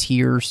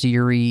Frontier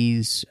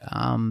series,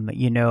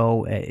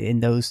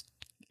 and those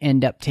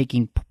end up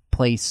taking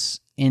place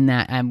in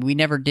that. And we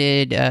never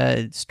did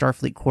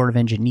Starfleet Court of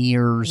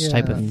Engineers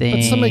type of thing.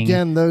 But some,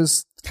 again,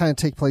 those kind of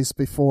take place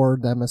before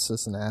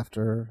Nemesis and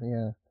after,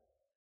 yeah.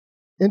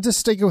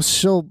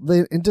 Indistinguishable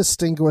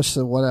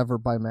whatever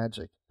by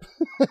magic.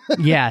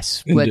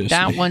 Yes, but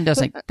that one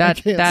doesn't,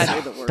 that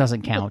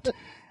doesn't count.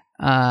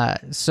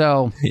 But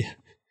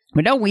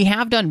no, we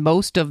have done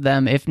most of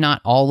them, if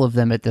not all of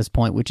them at this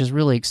point, which is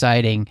really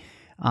exciting.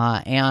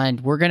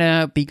 And we're going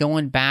to be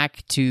going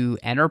back to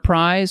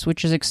Enterprise,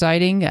 which is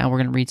exciting. We're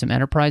going to read some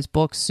Enterprise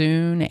books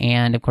soon.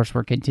 And of course,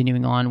 we're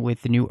continuing on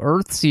with the New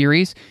Earth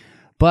series.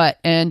 But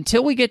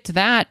until we get to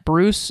that,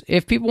 Bruce,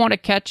 if people want to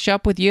catch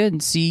up with you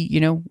and see,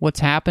 what's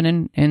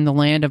happening in the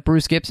land of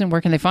Bruce Gibson,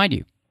 where can they find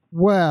you?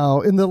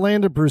 Well, in the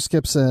land of Bruce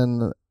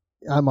Gibson,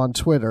 I'm on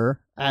Twitter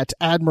at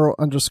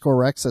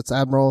Admiral_Rex. That's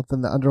Admiral,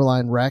 then the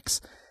underline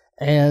Rex.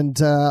 And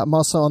I'm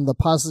also on the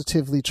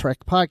Positively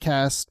Trek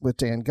podcast with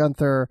Dan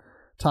Gunther,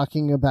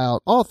 talking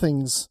about all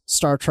things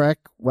Star Trek,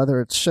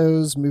 whether it's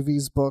shows,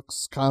 movies,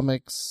 books,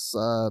 comics,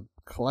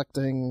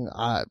 collecting,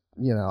 I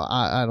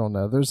don't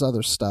know. There's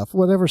other stuff,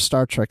 whatever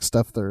Star Trek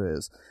stuff there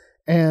is.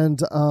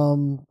 And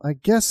I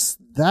guess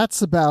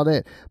that's about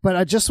it. But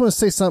I just want to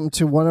say something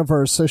to one of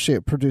our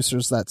associate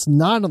producers that's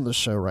not on the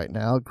show right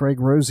now, Greg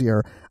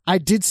Rozier. I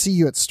did see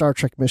you at Star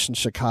Trek Mission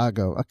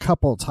Chicago a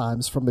couple of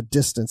times from a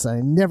distance, and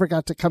I never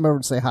got to come over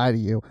and say hi to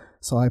you.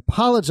 So I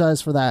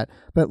apologize for that.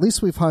 But at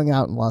least we've hung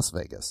out in Las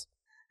Vegas.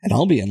 And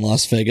I'll be in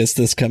Las Vegas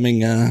this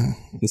coming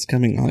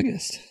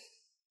August.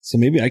 So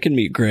maybe I can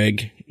meet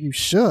Greg. You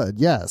should,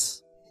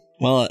 yes.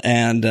 Well,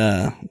 and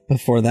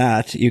before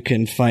that, you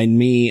can find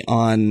me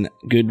on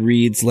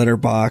Goodreads,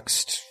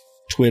 Letterboxd,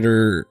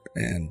 Twitter,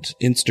 and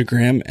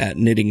Instagram at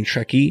Knitting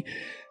Trekkie.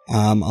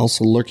 I'm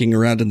also lurking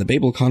around in the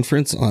Babel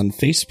Conference on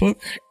Facebook,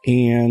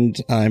 and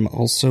I'm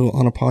also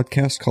on a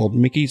podcast called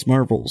Mickey's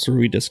Marvels, where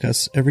we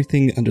discuss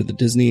everything under the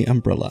Disney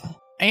umbrella.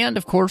 And,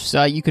 of course,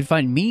 you can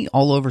find me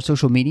all over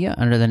social media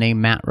under the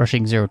name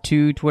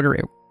MattRushing02, Twitter,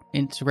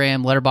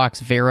 Instagram,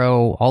 Letterboxd,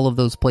 Vero, all of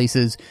those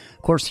places.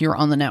 Of course, here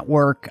on the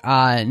network,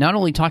 not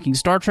only talking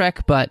Star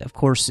Trek, but, of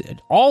course,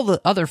 all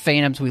the other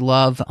fandoms we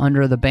love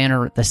under the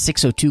banner, the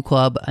 602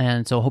 Club,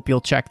 and so I hope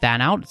you'll check that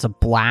out. It's a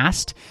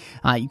blast.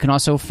 You can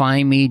also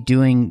find me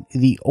doing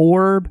The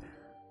Orb,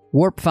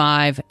 Warp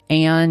 5,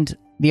 and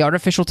The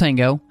Artificial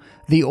Tango.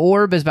 The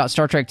Orb is about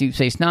Star Trek Deep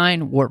Space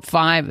Nine, Warp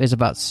 5 is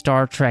about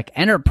Star Trek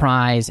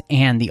Enterprise,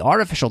 and The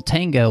Artificial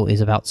Tango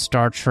is about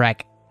Star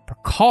Trek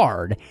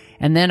Picard.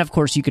 And then, of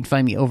course, you can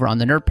find me over on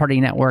the Nerd Party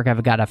Network.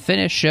 I've got a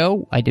finished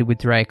show I did with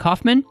Drea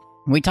Kaufman.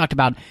 We talked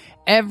about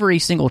every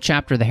single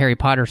chapter of the Harry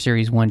Potter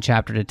series, one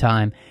chapter at a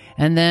time.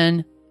 And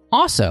then,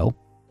 also,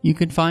 you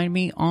can find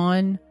me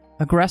on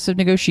Aggressive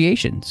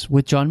Negotiations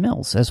with John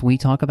Mills as we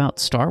talk about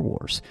Star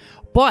Wars.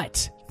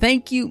 But,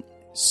 thank you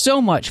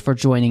so much for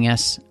joining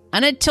us.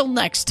 And until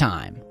next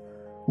time,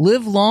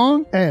 live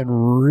long,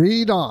 and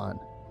read on.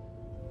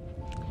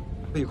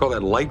 What do you call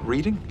that, light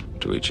reading?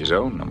 To each his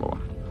own, number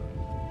one.